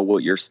to know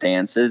what your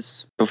stance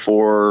is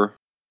before.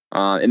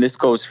 And this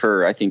goes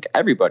for, I think,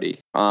 everybody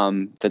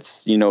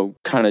that's,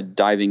 kind of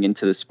diving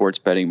into the sports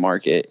betting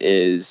market.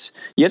 Is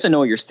you have to know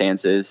what your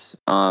stance is.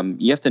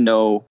 You have to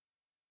know,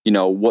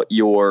 what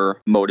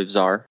your motives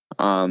are.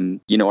 Are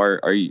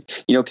you,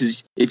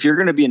 because if you're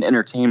going to be an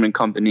entertainment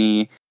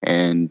company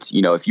and,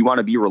 if you want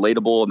to be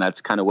relatable and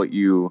that's kind of what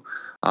you,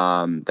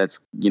 that's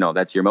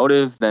your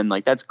motive, then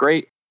that's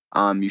great.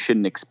 You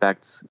shouldn't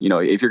expect,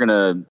 if you're going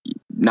to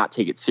not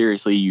take it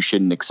seriously, you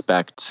shouldn't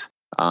expect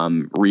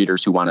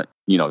readers who want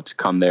to, to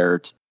come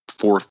there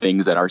for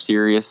things that are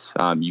serious.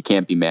 You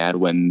can't be mad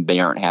when they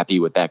aren't happy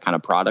with that kind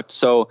of product.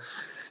 So,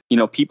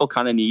 people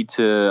kind of need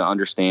to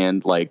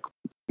understand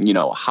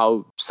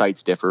how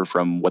sites differ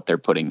from what they're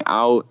putting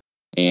out.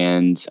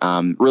 And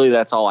really,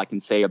 that's all I can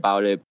say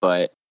about it.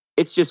 But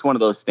it's just one of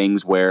those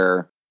things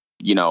where,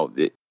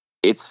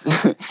 it's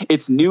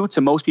it's new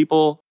to most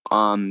people.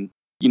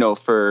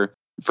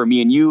 For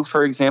me and you,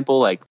 for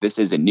example, this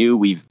isn't new.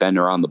 We've been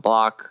around the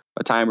block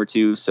a time or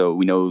two, so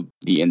we know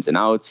the ins and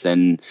outs.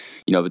 And,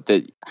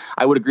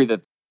 I would agree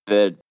that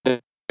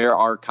there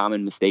are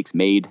common mistakes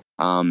made.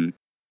 And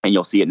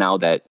you'll see it now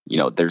that,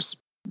 there's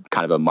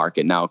kind of a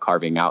market now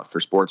carving out for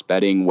sports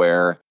betting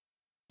where,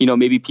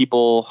 maybe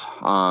people,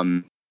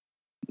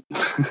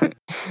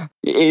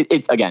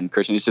 it's again,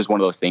 Christian, it's just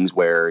one of those things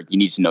where you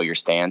need to know your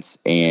stance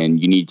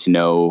and you need to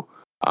know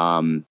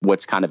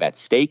what's kind of at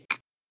stake,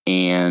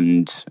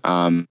 and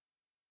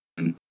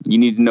you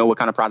need to know what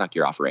kind of product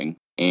you're offering.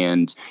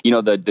 And,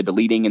 the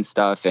deleting and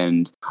stuff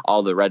and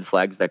all the red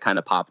flags that kind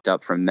of popped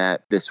up from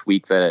that this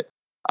week that,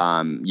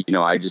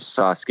 I just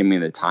saw skimming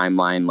the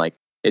timeline.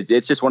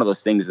 It's just one of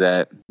those things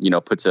that,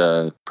 puts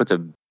a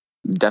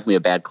definitely a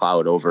bad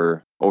cloud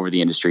over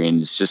the industry. And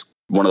it's just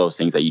one of those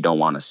things that you don't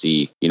want to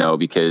see,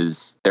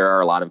 because there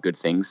are a lot of good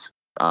things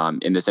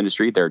in this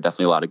industry. There are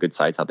definitely a lot of good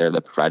sites out there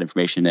that provide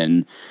information,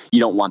 and you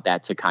don't want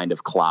that to kind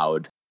of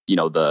cloud,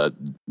 the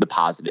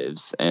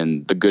positives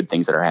and the good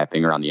things that are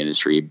happening around the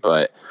industry.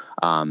 But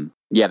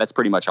that's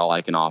pretty much all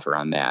I can offer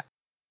on that.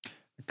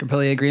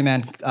 Completely agree,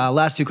 man.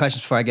 Last two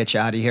questions before I get you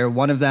out of here.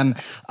 One of them,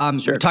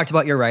 Sure. you talked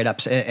about your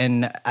write-ups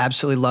and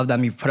absolutely love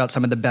them. You put out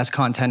some of the best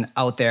content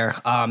out there.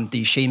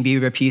 The Shane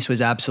Bieber piece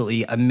was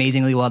absolutely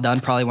amazingly well done.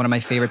 Probably one of my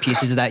favorite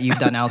pieces that you've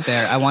done out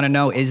there. I want to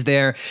know,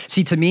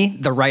 to me,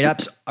 the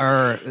write-ups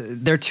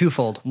they're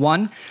twofold.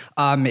 One,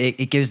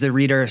 it gives the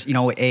readers,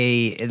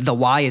 the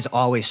why is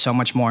always so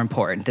much more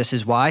important. This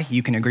is why.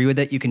 You can agree with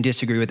it. You can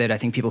disagree with it. I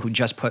think people who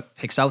just put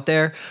picks out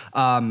there,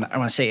 I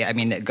want to say,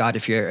 God,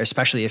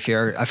 especially if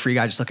you're a free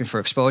guy just looking for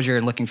exposure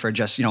and looking for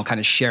just, kind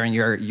of sharing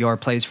your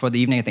plays for the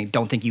evening,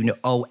 don't think you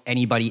owe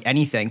anybody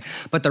anything.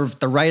 But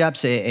the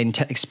write-ups and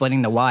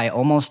explaining the why,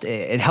 almost,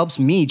 it helps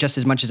me just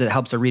as much as it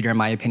helps a reader, in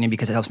my opinion,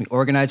 because it helps me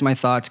organize my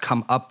thoughts,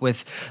 come up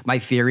with my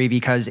theory,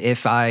 because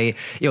if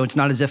it's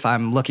not as if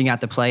I'm looking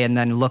at the play and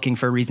then looking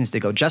for reasons to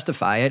go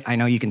justify it. I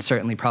know you can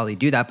certainly probably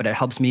do that, but it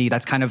helps me.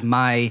 That's kind of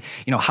my,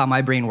 how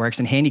my brain works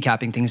in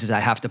handicapping things, is I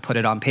have to put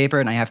it on paper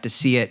and I have to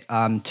see it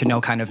to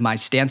know kind of my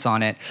stance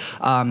on it.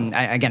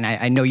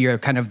 I know you're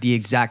kind of the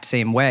exact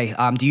same way.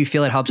 Do you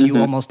feel it helps you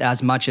almost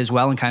as much as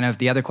well? And kind of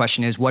the other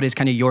question is, what is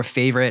kind of your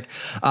favorite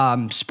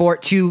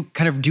sport to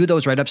kind of do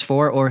those write-ups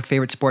for, or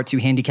favorite sport to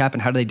handicap,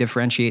 and how do they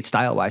differentiate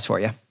style-wise for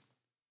you?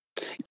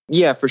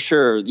 Yeah, for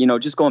sure.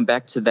 Just going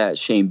back to that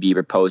Shane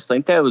Bieber post, I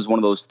think that was one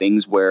of those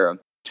things where,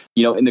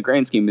 in the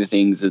grand scheme of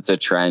things, it's a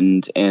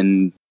trend.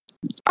 And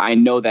I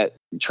know that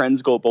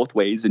trends go both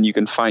ways, and you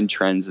can find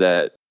trends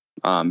that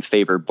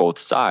favor both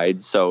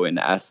sides. So in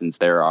essence,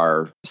 there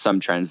are some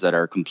trends that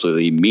are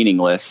completely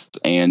meaningless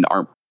and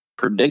aren't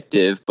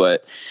predictive,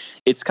 but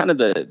it's kind of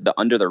the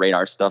under the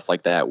radar stuff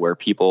like that where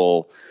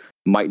people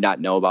might not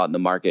know about in the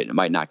market and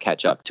might not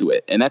catch up to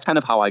it. And that's kind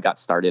of how I got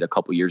started a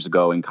couple years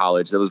ago in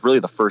college. That was really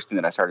the first thing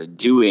that I started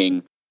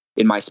doing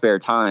in my spare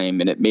time.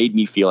 And it made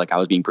me feel like I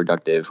was being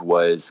productive,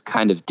 was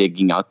kind of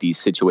digging out these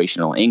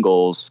situational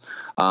angles.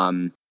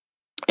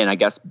 And I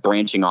guess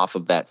branching off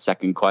of that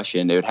second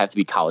question, it would have to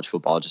be college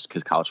football, just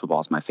because college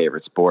football is my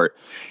favorite sport.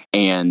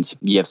 And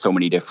you have so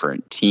many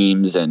different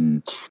teams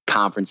and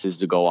conferences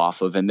to go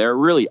off of. And there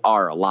really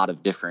are a lot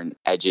of different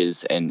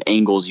edges and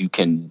angles you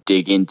can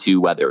dig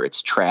into, whether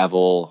it's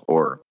travel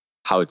or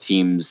how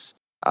teams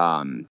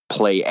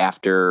play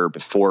after,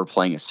 before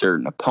playing a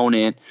certain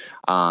opponent.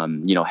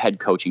 Head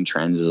coaching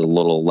trends is a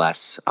little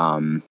less,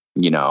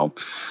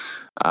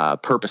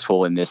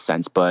 purposeful in this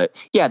sense, but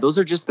yeah, those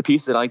are just the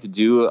pieces that I like to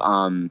do.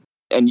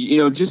 And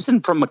just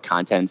from a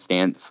content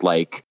stance,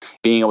 like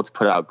being able to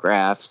put out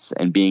graphs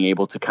and being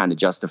able to kind of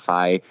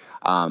justify,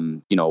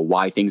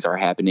 why things are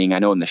happening. I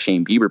know in the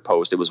Shane Bieber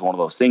post, it was one of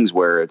those things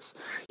where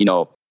it's,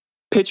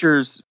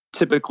 pitchers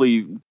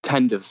typically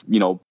tend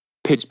to,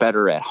 pitch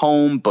better at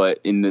home, but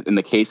in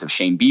the case of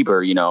Shane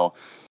Bieber,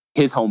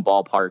 his home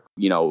ballpark,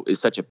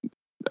 is such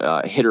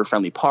a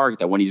hitter-friendly park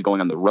that when he's going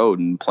on the road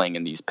and playing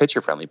in these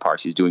pitcher-friendly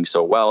parks, he's doing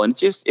so well. And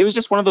it was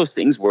just one of those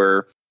things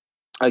where,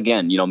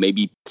 again,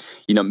 maybe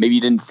you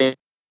didn't think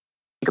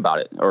about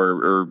it,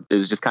 or it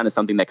was just kind of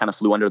something that kind of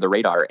flew under the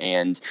radar.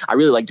 And I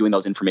really like doing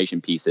those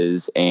information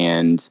pieces.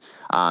 And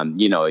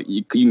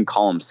you can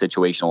call them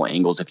situational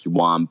angles if you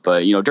want,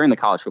 but during the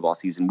college football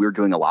season, we were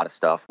doing a lot of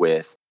stuff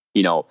with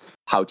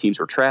how teams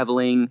were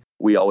traveling.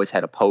 We always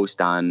had a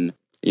post on,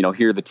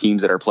 here are the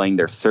teams that are playing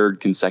their third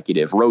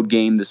consecutive road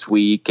game this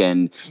week,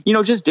 and,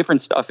 just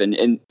different stuff.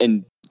 And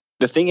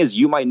the thing is,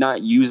 you might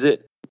not use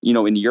it,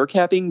 in your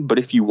capping, but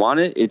if you want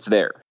it, it's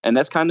there. And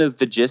that's kind of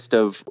the gist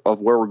of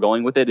where we're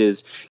going with it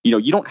is,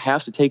 you don't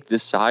have to take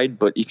this side,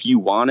 but if you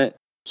want it,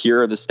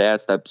 here are the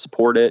stats that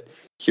support it.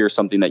 Here's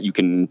something that you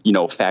can,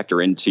 factor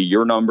into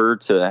your number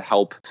to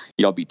help,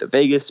 beat the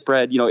Vegas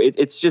spread.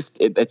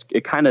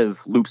 It kind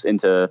of loops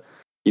into,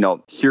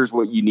 here's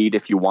what you need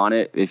if you want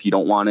it. If you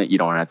don't want it, you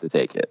don't have to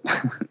take it.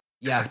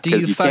 Yeah.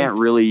 Because you can't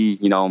really,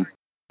 Go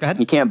ahead.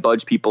 You can't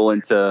budge people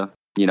into,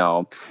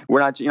 we're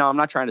not, I'm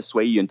not trying to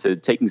sway you into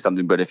taking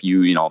something, but if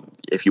you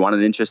want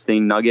an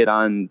interesting nugget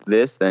on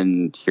this,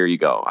 then here you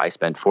go. I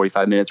spent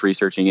 45 minutes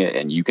researching it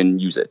and you can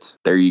use it.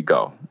 There you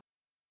go.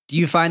 Do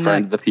you find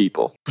Friend that the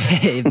people,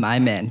 my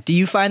man, do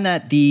you find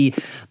that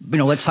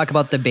let's talk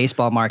about the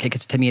baseball market,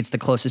 because to me, it's the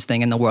closest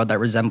thing in the world that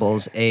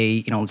resembles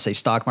a, let's say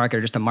stock market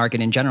or just a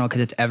market in general, because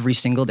it's every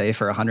single day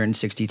for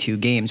 162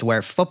 games,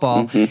 where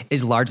football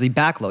is largely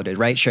backloaded,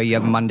 right? Sure, you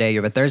have a Monday,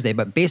 you have a Thursday,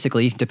 but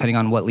basically, depending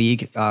on what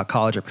league,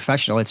 college or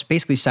professional, it's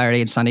basically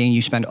Saturday and Sunday, and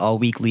you spend all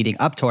week leading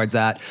up towards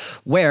that,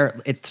 where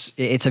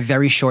it's a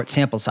very short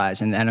sample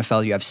size. In the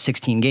NFL, you have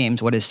 16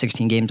 games. What is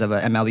 16 games of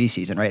an MLB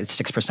season, right?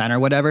 It's 6% or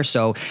whatever.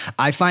 So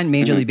I find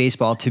Major League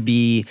Baseball to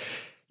be,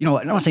 I don't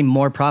want to say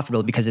more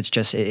profitable, because it's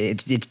just,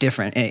 it's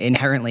different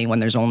inherently when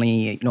there's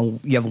only, you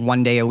have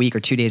 1 day a week or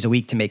 2 days a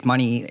week to make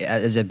money.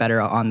 Is it better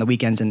on the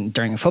weekends and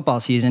during a football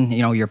season?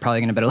 You're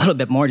probably going to bet a little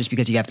bit more just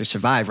because you have to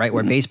survive, right?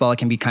 Where baseball, it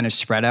can be kind of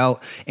spread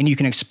out and you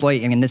can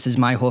exploit. And this is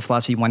my whole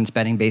philosophy when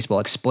betting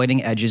baseball,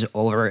 exploiting edges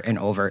over and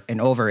over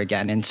and over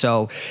again. And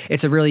so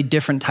it's a really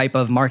different type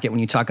of market when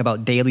you talk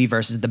about daily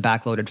versus the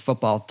backloaded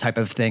football type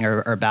of thing,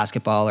 or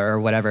basketball or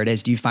whatever it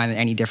is. Do you find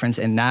any difference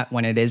in that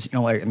when it is,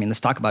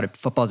 let's talk about it.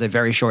 Football is a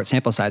very short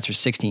sample size for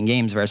 16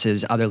 games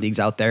versus other leagues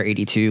out there,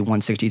 82,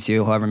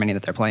 162, however many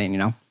that they're playing, you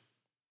know?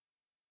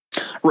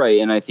 Right.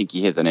 And I think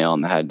you hit the nail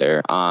on the head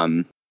there.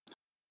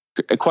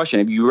 A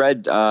question. Have you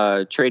read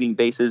Trading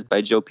Bases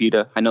by Joe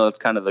Pita? I know that's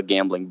kind of the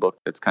gambling book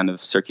that's kind of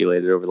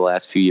circulated over the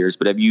last few years,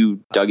 but have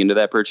you dug into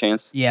that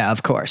perchance? Yeah,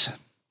 of course.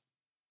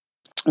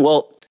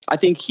 Well, I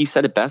think he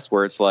said it best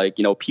where it's like,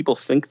 people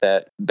think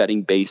that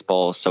betting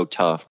baseball is so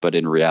tough, but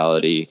in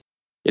reality,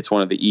 it's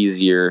one of the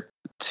easier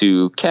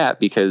to cap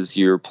because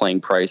you're playing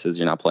prices,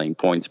 you're not playing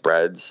point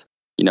spreads.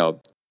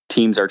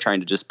 Teams are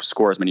trying to just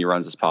score as many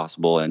runs as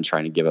possible and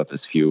trying to give up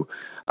as few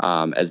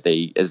as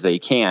they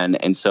can.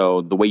 And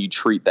so the way you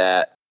treat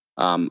that,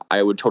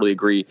 I would totally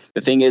agree.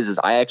 The thing is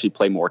I actually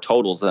play more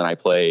totals than I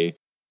play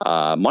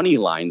money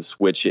lines,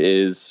 which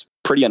is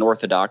pretty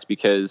unorthodox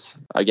because,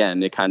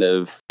 again, it kind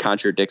of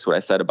contradicts what I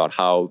said about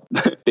how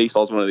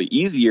baseball is one of the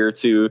easier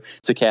to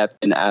cap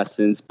in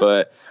essence.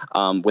 But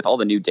with all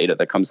the new data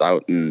that comes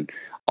out and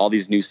all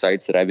these new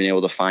sites that I've been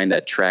able to find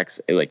that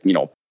tracks,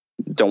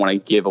 don't want to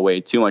give away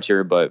too much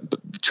here, but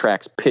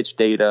tracks pitch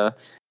data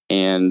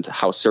and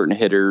how certain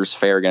hitters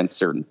fare against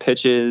certain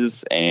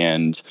pitches.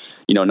 And,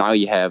 now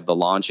you have the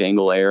launch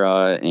angle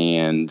era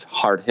and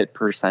hard hit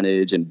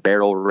percentage and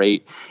barrel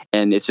rate.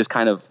 And it's just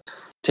kind of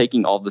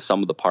taking all the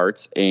sum of the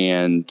parts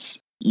and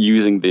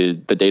using the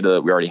data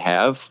that we already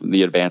have,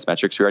 the advanced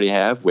metrics we already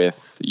have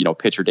with,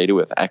 pitcher data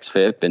with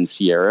XFIP and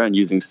Sierra and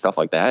using stuff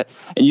like that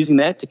and using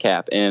that to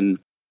cap. And,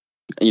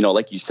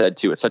 like you said,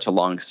 too, it's such a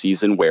long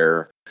season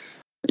where,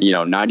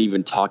 not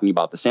even talking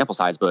about the sample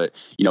size, but,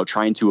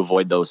 trying to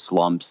avoid those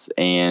slumps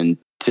and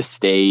to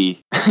stay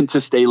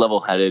level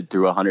headed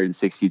through a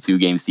 162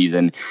 game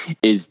season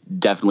is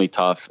definitely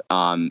tough.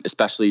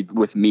 Especially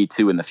with me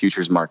too, in the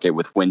futures market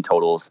with win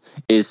totals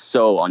is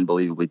so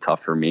unbelievably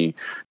tough for me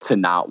to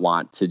not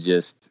want to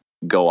just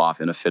go off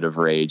in a fit of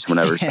rage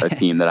whenever a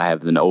team that I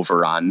have an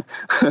over on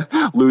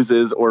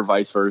loses or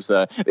vice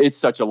versa. It's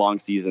such a long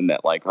season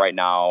that like right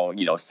now,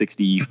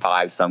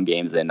 65 some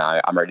games in,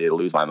 I'm ready to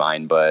lose my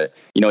mind. But,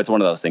 it's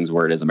one of those things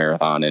where it is a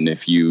marathon. And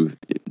if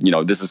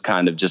this is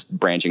kind of just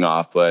branching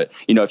off, but,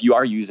 if you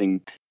are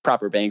using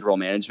proper bankroll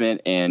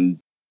management and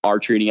are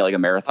treating it like a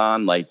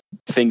marathon, like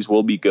things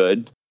will be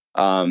good.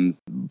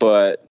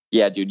 But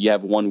yeah, dude, you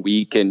have 1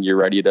 week and you're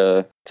ready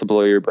to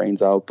blow your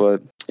brains out.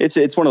 But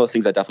it's one of those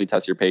things that definitely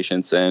tests your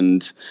patience.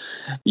 And,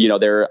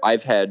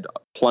 I've had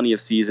plenty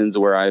of seasons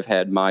where I've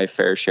had my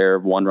fair share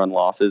of 1-run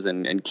losses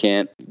and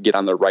can't get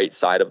on the right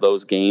side of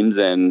those games.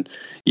 And,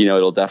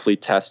 it'll definitely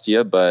test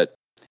you. But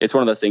it's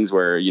one of those things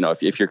where,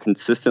 if you're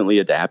consistently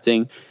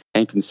adapting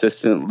and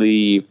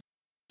consistently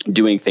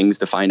doing things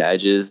to find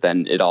edges,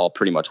 then it all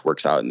pretty much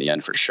works out in the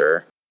end for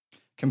sure.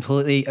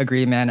 Completely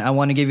agree, man. I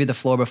want to give you the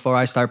floor before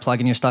I start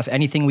plugging your stuff.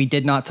 Anything we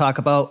did not talk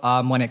about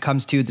when it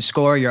comes to the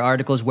score, your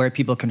articles, where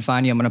people can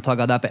find you, I'm going to plug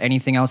all that. But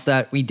anything else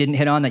that we didn't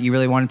hit on that you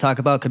really want to talk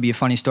about? Could be a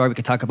funny story. We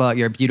could talk about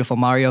your beautiful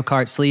Mario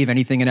Kart sleeve,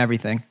 anything and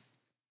everying.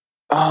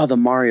 Oh, the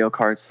Mario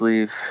Kart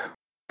sleeve.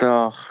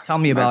 Tell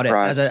me about it.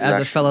 As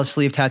a fellow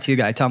sleeve tattoo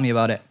guy, tell me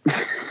about it.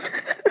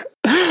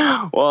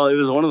 Well, it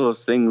was one of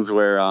those things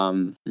where,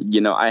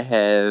 I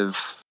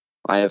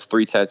have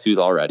 3 tattoos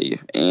already,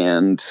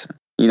 and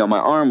my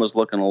arm was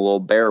looking a little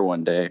bare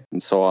one day.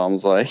 And so I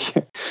was like,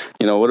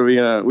 what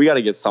are we got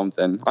to get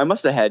something. I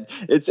must have had,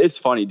 it's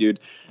funny, dude.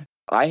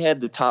 I had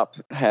the top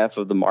half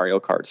of the Mario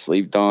Kart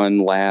sleeve done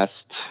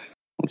last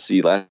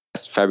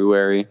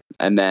February.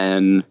 And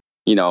then,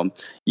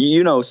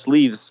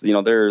 sleeves,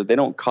 they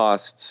don't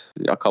cost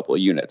a couple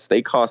of units.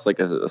 They cost like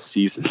a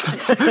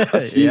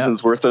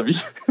season's worth of.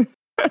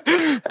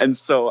 And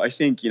so I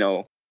think,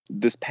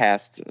 this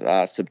past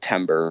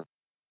September,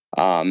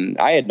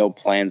 I had no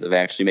plans of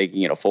actually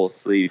making it a full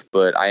sleeve,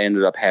 but I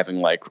ended up having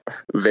like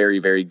very,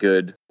 very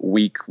good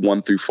week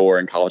 1 through 4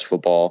 in college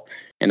football.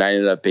 And I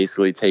ended up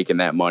basically taking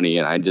that money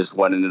and I just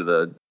went into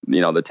the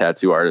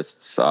tattoo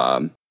artists,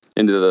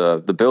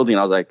 into the building.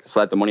 I was like,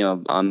 slap the money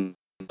on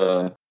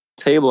the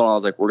table. And I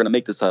was like, we're going to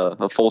make this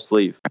a full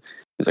sleeve.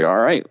 He's like, all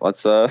right,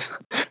 let's,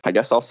 I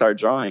guess I'll start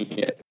drawing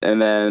it.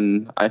 And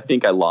then I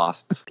think I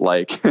lost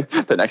like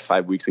the next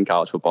 5 weeks in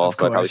college football.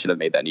 So I probably should have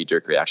made that knee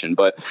jerk reaction,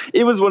 but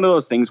it was one of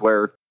those things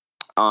where,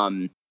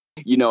 and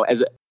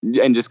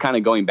just kind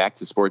of going back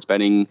to sports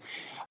betting,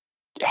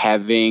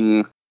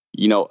 having,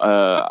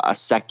 a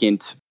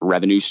second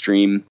revenue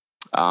stream.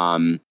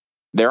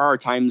 There are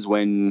times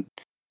when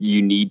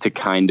you need to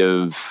kind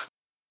of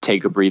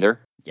take a breather.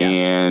 Yes.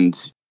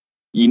 And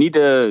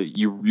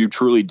you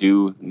truly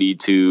do need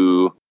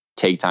to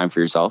take time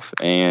for yourself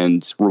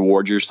and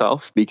reward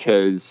yourself,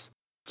 because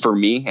for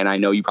me, and I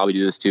know you probably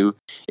do this too,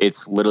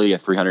 it's literally a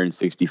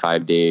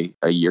 365 day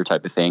a year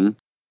type of thing.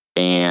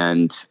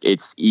 And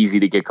it's easy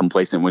to get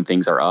complacent when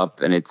things are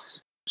up, and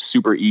it's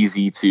super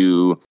easy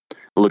to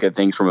look at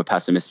things from a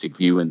pessimistic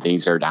view when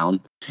things are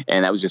down.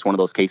 And that was just one of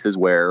those cases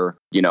where,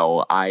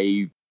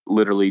 I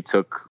literally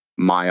took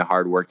my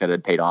hard work that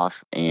had paid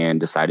off and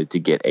decided to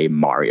get a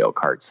Mario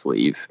Kart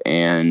sleeve.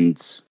 And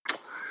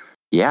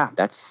yeah,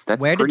 that's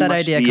where did that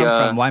idea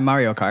come from? Why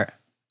Mario Kart?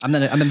 I'm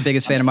the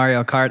biggest fan of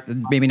Mario Kart,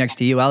 maybe next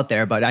to you out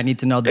there, but I need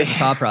to know the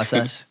thought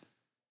process.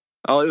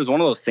 Oh, it was one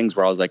of those things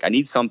where I was like, I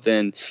need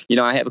something,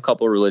 I have a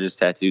couple of religious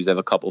tattoos. I have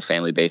a couple of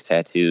family-based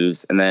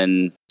tattoos. And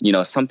then,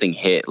 something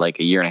hit like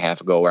a year and a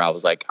half ago where I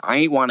was like,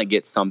 I want to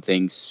get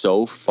something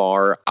so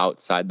far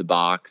outside the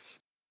box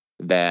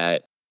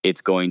that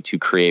it's going to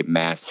create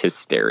mass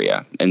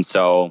hysteria. And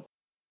so,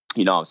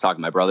 I was talking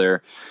to my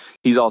brother.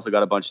 He's also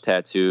got a bunch of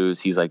tattoos.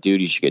 He's like,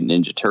 dude, you should get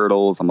Ninja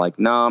Turtles. I'm like,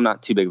 no, I'm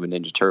not too big of a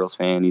Ninja Turtles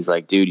fan. He's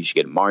like, dude, you should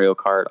get Mario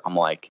Kart. I'm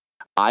like,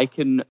 I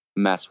can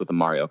mess with a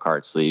Mario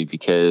Kart sleeve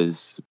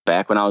because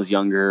back when I was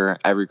younger,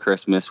 every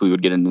Christmas we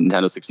would get a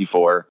Nintendo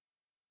 64.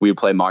 We would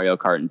play Mario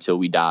Kart until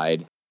we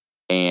died.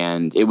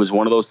 And it was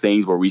one of those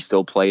things where we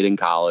still played in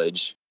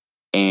college.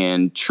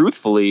 And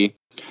truthfully,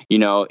 I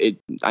know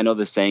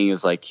the saying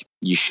is like,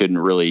 you shouldn't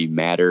really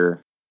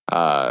matter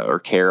or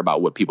care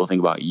about what people think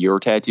about your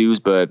tattoos,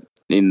 but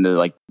in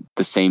the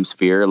same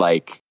sphere,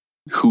 like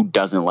who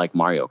doesn't like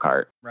Mario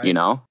Kart, right.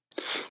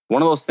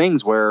 One of those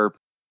things where,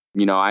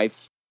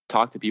 I've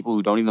talked to people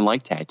who don't even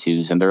like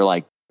tattoos and they're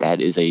like, that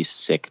is a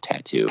sick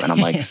tattoo. And I'm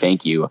like,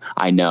 thank you.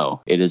 I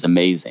know it is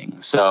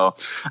amazing. So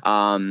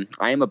I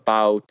am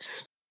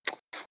about,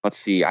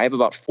 I have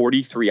about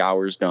 43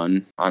 hours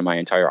done on my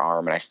entire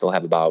arm and I still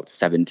have about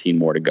 17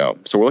 more to go.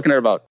 So we're looking at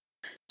about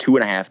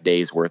 2.5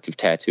 days worth of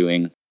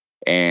tattooing.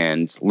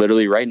 And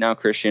literally right now,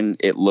 Christian,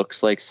 it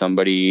looks like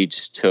somebody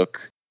just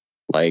took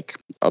like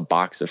a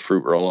box of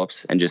fruit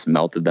roll-ups and just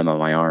melted them on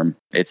my arm.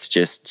 It's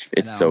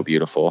so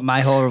beautiful.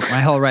 My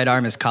whole right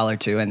arm is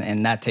colored too,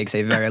 and that takes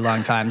a very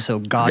long time. So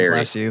God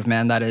bless you,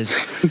 man. That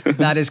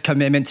is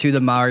commitment to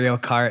the Mario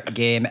Kart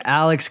game.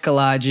 Alex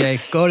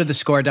Kolodziej, go to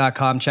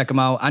thescore.com, check him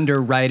out under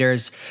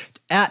writers.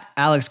 At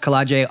Alex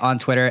Kolodziej on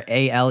Twitter,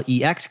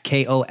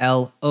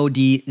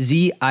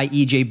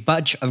 AlexKolodziej.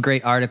 Bunch of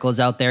great articles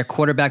out there.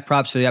 Quarterback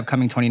props for the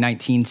upcoming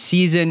 2019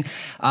 season.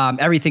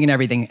 Everything and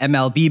everything.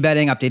 MLB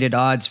betting, updated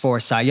odds for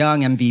Cy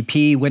Young,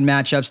 MVP, win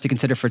matchups to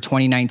consider for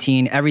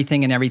 2019.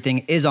 Everything and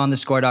everything is on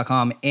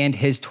thescore.com and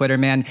his Twitter,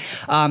 man.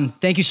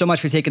 Thank you so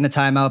much for taking the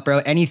time out, bro.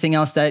 Anything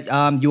else that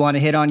you want to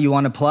hit on, you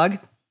want to plug?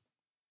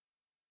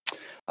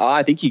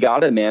 I think you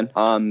got it,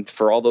 man.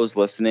 For all those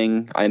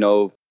listening, I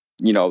know,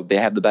 they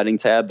have the betting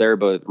tab there,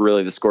 but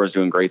really the Score is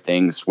doing great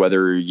things,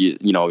 whether you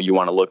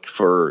want to look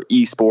for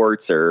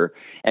esports or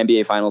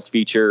NBA finals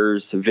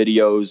features,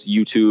 videos,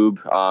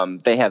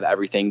 YouTube. They have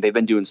everything. They've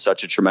been doing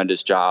such a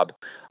tremendous job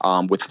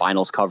with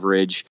finals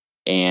coverage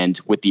and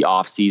with the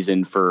off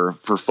season for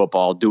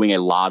football, doing a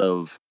lot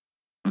of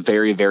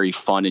very, very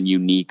fun and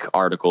unique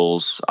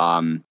articles.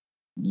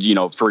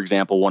 For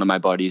example, one of my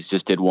buddies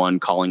just did one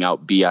calling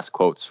out BS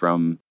quotes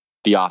from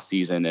the off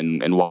season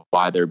and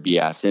why they're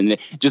BS, and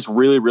just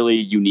really, really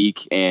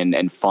unique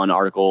and fun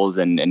articles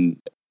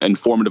and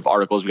informative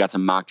articles. We got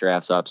some mock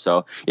drafts up.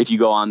 So if you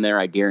go on there,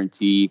 I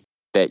guarantee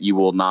that you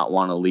will not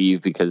want to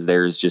leave because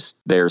there's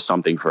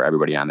something for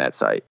everybody on that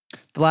site.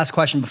 The last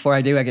question before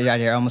I get out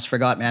of here, I almost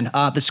forgot, man.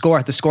 The Score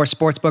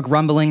Sportsbook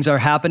rumblings are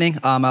happening.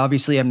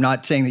 Obviously, I'm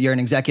not saying that you're an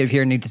executive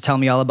here and need to tell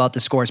me all about the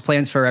Score's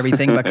plans for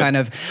everything, but kind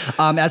of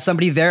as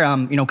somebody there,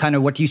 kind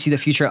of what do you see the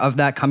future of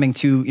that coming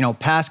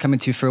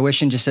to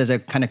fruition? Just as a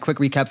kind of quick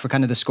recap for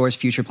kind of the Score's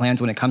future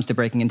plans when it comes to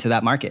breaking into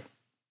that market.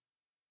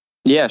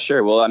 Yeah,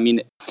 sure. Well, I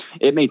mean,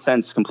 it made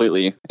sense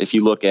completely if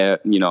you look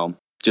at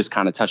just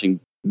kind of touching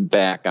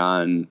back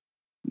on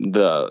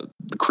the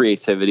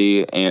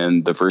creativity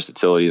and the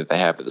versatility that they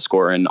have for the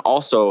Score. And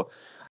also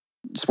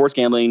sports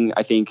gambling,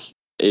 I think,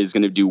 is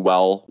going to do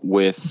well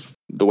with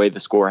the way the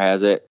Score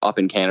has it up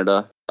in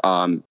Canada,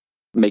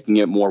 making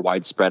it more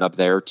widespread up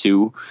there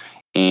too.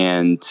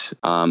 And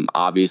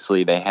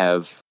obviously they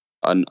have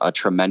a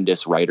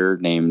tremendous writer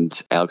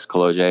named Alex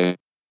Kolodziej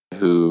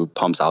who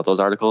pumps out those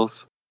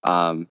articles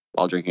while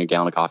drinking a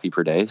gallon of coffee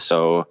per day.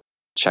 So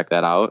check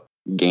that out,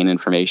 gain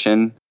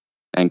information,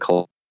 and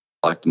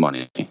collect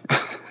money.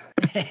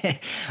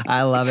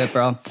 I love it,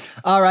 bro.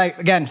 All right.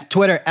 Again,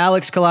 Twitter,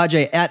 Alex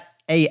Kolodziej at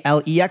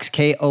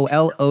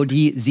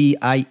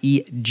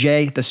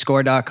AlexKolodziej,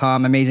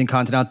 thescore.com. Amazing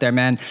content out there,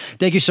 man.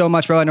 Thank you so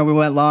much, bro. I know we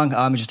went long. It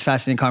was just a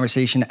fascinating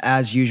conversation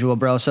as usual,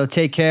 bro. So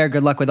take care.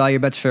 Good luck with all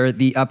your bets for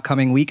the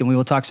upcoming week, and we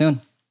will talk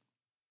soon.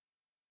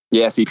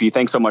 Yeah, CP,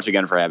 thanks so much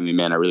again for having me,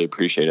 man. I really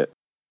appreciate it.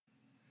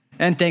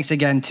 And thanks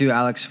again to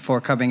Alex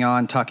for coming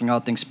on, talking all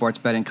things sports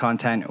betting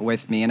content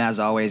with me. And as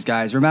always,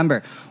 guys,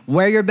 remember,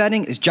 where you're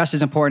betting is just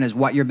as important as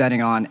what you're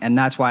betting on. And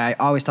that's why I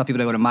always tell people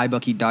to go to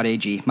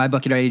mybookie.ag.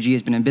 Mybookie.ag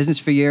has been in business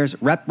for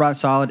years, rep rock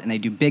solid, and they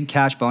do big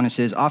cash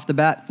bonuses. Off the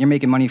bat, you're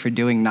making money for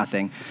doing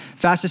nothing.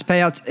 Fastest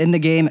payouts in the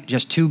game,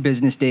 just 2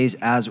 business days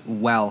as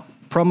well.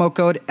 Promo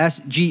code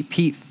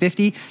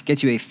SGP50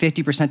 gets you a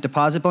 50%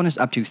 deposit bonus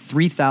up to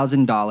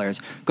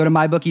 $3,000. Go to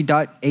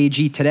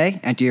mybookie.ag today,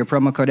 enter your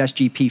promo code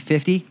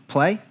SGP50,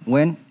 play,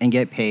 win, and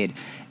get paid.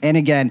 And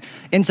again,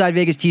 Inside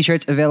Vegas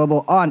t-shirts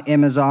available on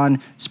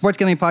Amazon,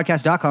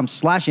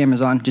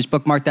 sportsgamblingpodcast.com/Amazon. Just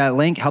bookmark that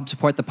link, help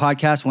support the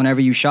podcast whenever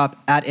you shop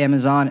at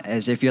Amazon.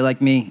 As if you're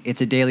like me,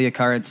 it's a daily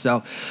occurrence.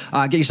 So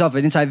get yourself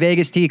an Inside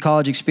Vegas tee,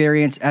 college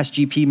experience,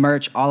 SGP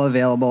merch, all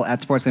available at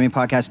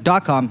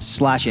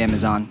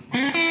sportsgamblingpodcast.com/Amazon.